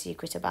else my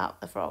secret about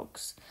the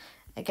frogs.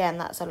 Again,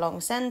 that's a long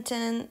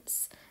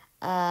sentence.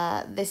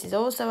 This is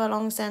also a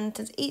long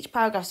sentence. Each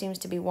paragraph seems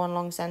to be one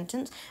long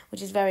sentence,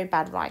 which is very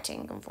bad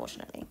writing,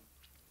 unfortunately.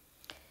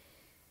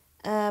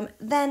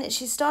 Then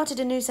she started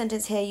a new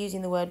sentence here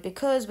using the word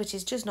because, which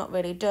is just not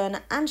really done,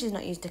 and she's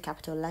not used a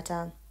capital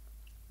letter.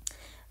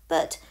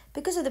 But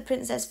because of the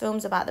princess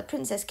films about the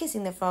princess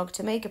kissing the frog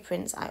to make a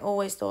prince, I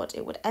always thought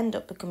it would end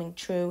up becoming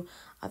true.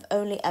 I've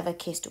only ever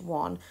kissed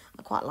one.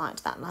 I quite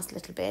liked that last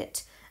little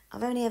bit.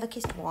 I've only ever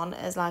kissed one,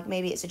 as like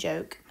maybe it's a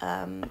joke.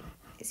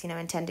 It's,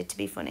 intended to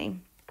be funny.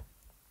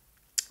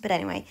 But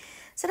anyway,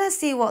 so let's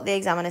see what the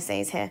examiner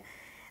says here.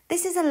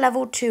 This is a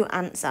level 2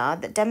 answer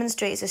that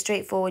demonstrates a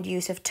straightforward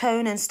use of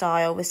tone and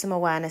style with some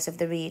awareness of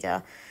the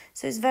reader.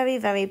 So it's very,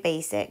 very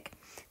basic.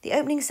 The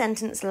opening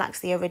sentence lacks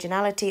the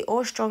originality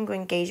or stronger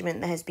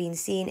engagement that has been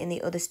seen in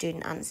the other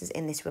student answers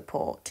in this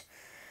report.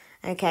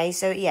 Okay,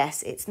 so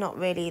yes, it's not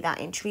really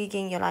that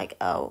intriguing. You're like,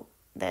 oh,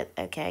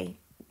 okay.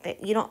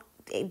 You're not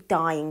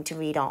dying to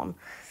read on.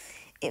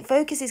 It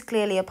focuses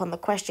clearly upon the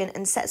question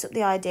and sets up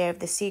the idea of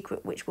the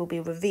secret which will be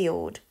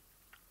revealed,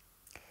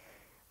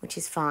 which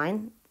is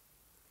fine.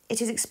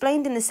 It is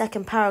explained in the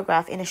second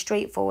paragraph in a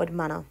straightforward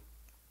manner.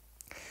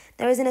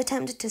 There is an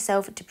attempt to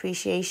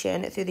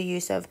self-depreciation through the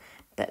use of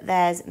 "but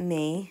there's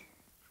me."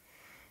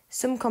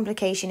 Some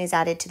complication is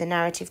added to the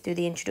narrative through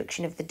the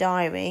introduction of the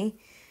diary.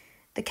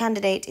 The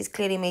candidate is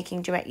clearly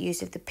making direct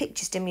use of the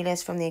picture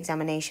stimulus from the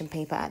examination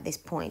paper at this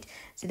point.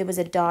 So there was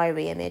a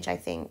diary image, I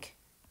think,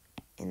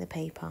 in the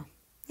paper.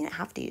 You don't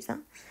have to use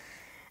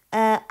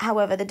that.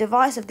 However, the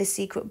device of this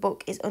secret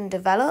book is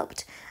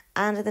undeveloped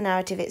and the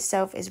narrative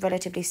itself is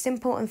relatively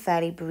simple and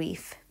fairly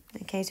brief.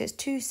 Okay, so it's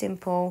too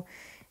simple,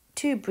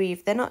 too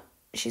brief.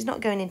 She's not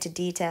going into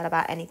detail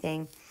about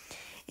anything.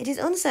 It is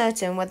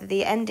uncertain whether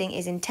the ending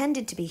is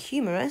intended to be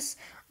humorous,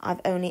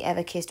 I've only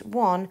ever kissed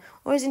one,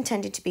 or is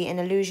intended to be an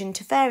allusion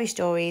to fairy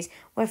stories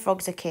where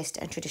frogs are kissed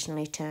and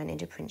traditionally turn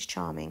into Prince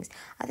Charmings.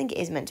 I think it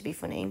is meant to be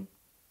funny,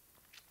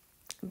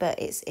 but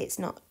it's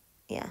not,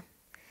 yeah.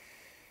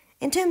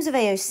 In terms of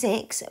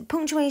AO6,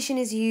 punctuation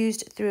is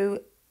used, so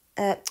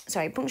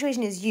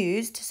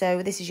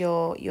this is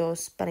your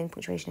spelling,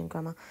 punctuation and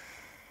grammar,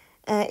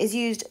 is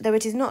used, though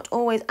it is not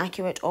always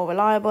accurate or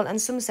reliable,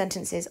 and some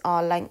sentences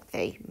are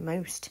lengthy,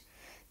 most.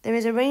 There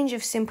is a range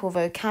of simple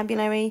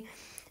vocabulary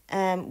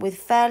with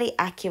fairly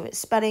accurate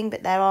spelling,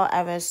 but there are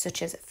errors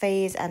such as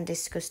phase and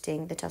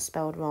disgusting that are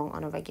spelled wrong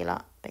on a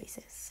regular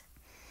basis.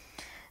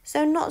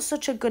 So not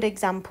such a good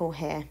example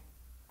here.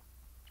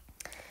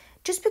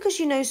 Just because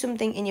you know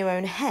something in your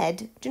own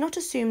head, do not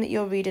assume that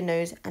your reader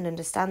knows and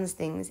understands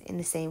things in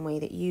the same way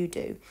that you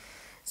do.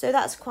 So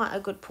that's quite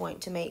a good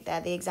point to make there,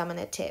 the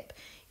examiner tip.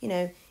 You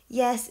know,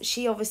 yes,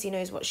 she obviously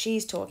knows what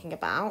she's talking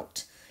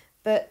about,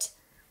 but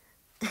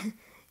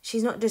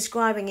she's not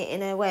describing it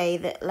in a way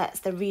that lets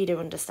the reader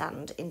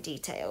understand in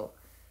detail.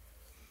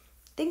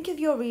 Think of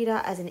your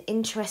reader as an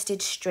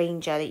interested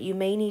stranger that you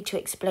may need to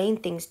explain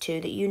things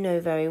to that you know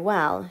very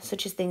well,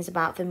 such as things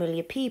about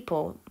familiar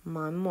people,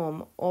 my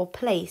mum, or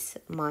place,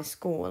 my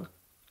school.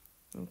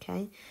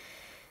 Okay,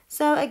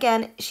 so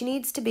again, she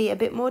needs to be a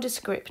bit more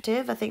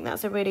descriptive. I think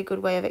that's a really good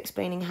way of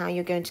explaining how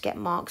you're going to get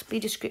marks. Be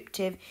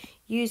descriptive,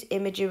 use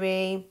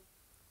imagery,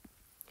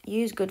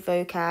 use good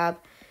vocab,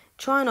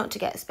 try not to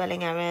get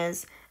spelling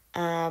errors,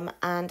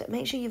 and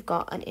make sure you've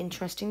got an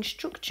interesting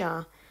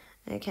structure.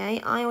 Okay,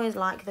 I always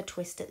like the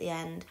twist at the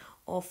end,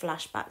 or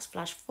flashbacks,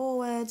 flash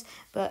forwards,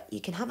 but you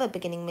can have a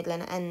beginning, middle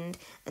and end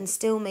and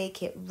still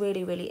make it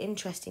really, really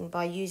interesting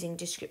by using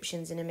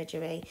descriptions and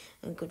imagery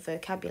and good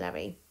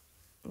vocabulary.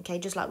 Okay,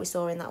 just like we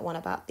saw in that one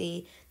about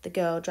the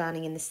girl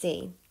drowning in the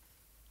sea.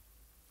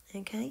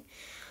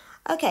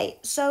 Okay,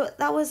 so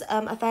that was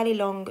a fairly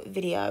long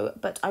video,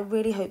 but I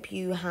really hope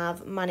you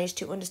have managed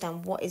to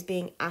understand what is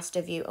being asked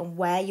of you and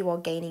where you are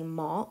gaining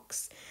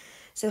marks.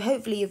 So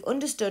hopefully you've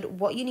understood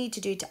what you need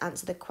to do to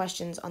answer the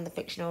questions on the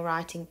fictional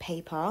writing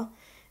paper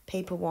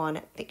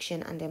 1,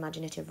 fiction and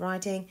imaginative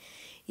writing.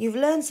 You've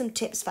learned some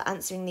tips for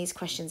answering these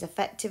questions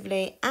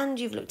effectively, and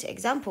you've looked at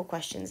example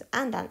questions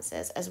and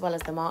answers, as well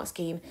as the mark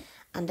scheme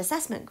and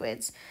assessment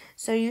grids.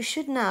 So you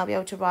should now be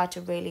able to write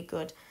a really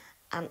good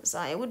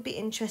answer. It would be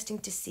interesting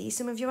to see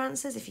some of your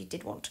answers. If you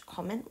did want to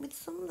comment with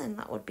some, then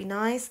that would be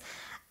nice.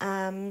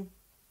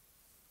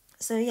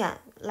 So yeah,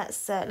 let's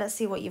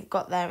see what you've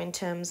got there in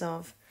terms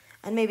of,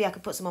 and maybe I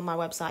could put some on my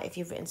website if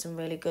you've written some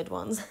really good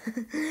ones.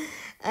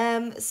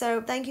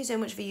 So thank you so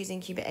much for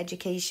using Cubit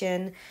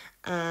Education,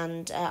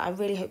 and I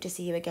really hope to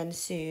see you again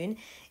soon.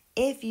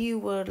 If you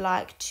would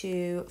like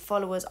to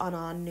follow us on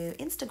our new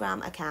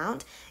Instagram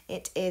account,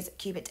 it is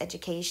Cubit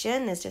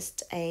Education. There's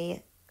just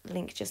a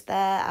link just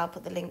there. I'll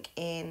put the link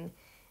in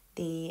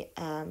the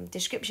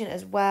description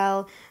as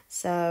well.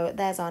 So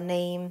there's our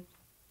name,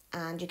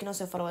 and you can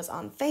also follow us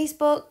on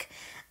Facebook.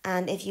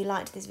 And if you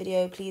liked this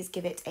video, please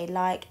give it a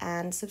like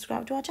and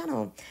subscribe to our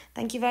channel.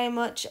 Thank you very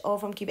much, all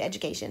from Cubit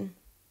Education.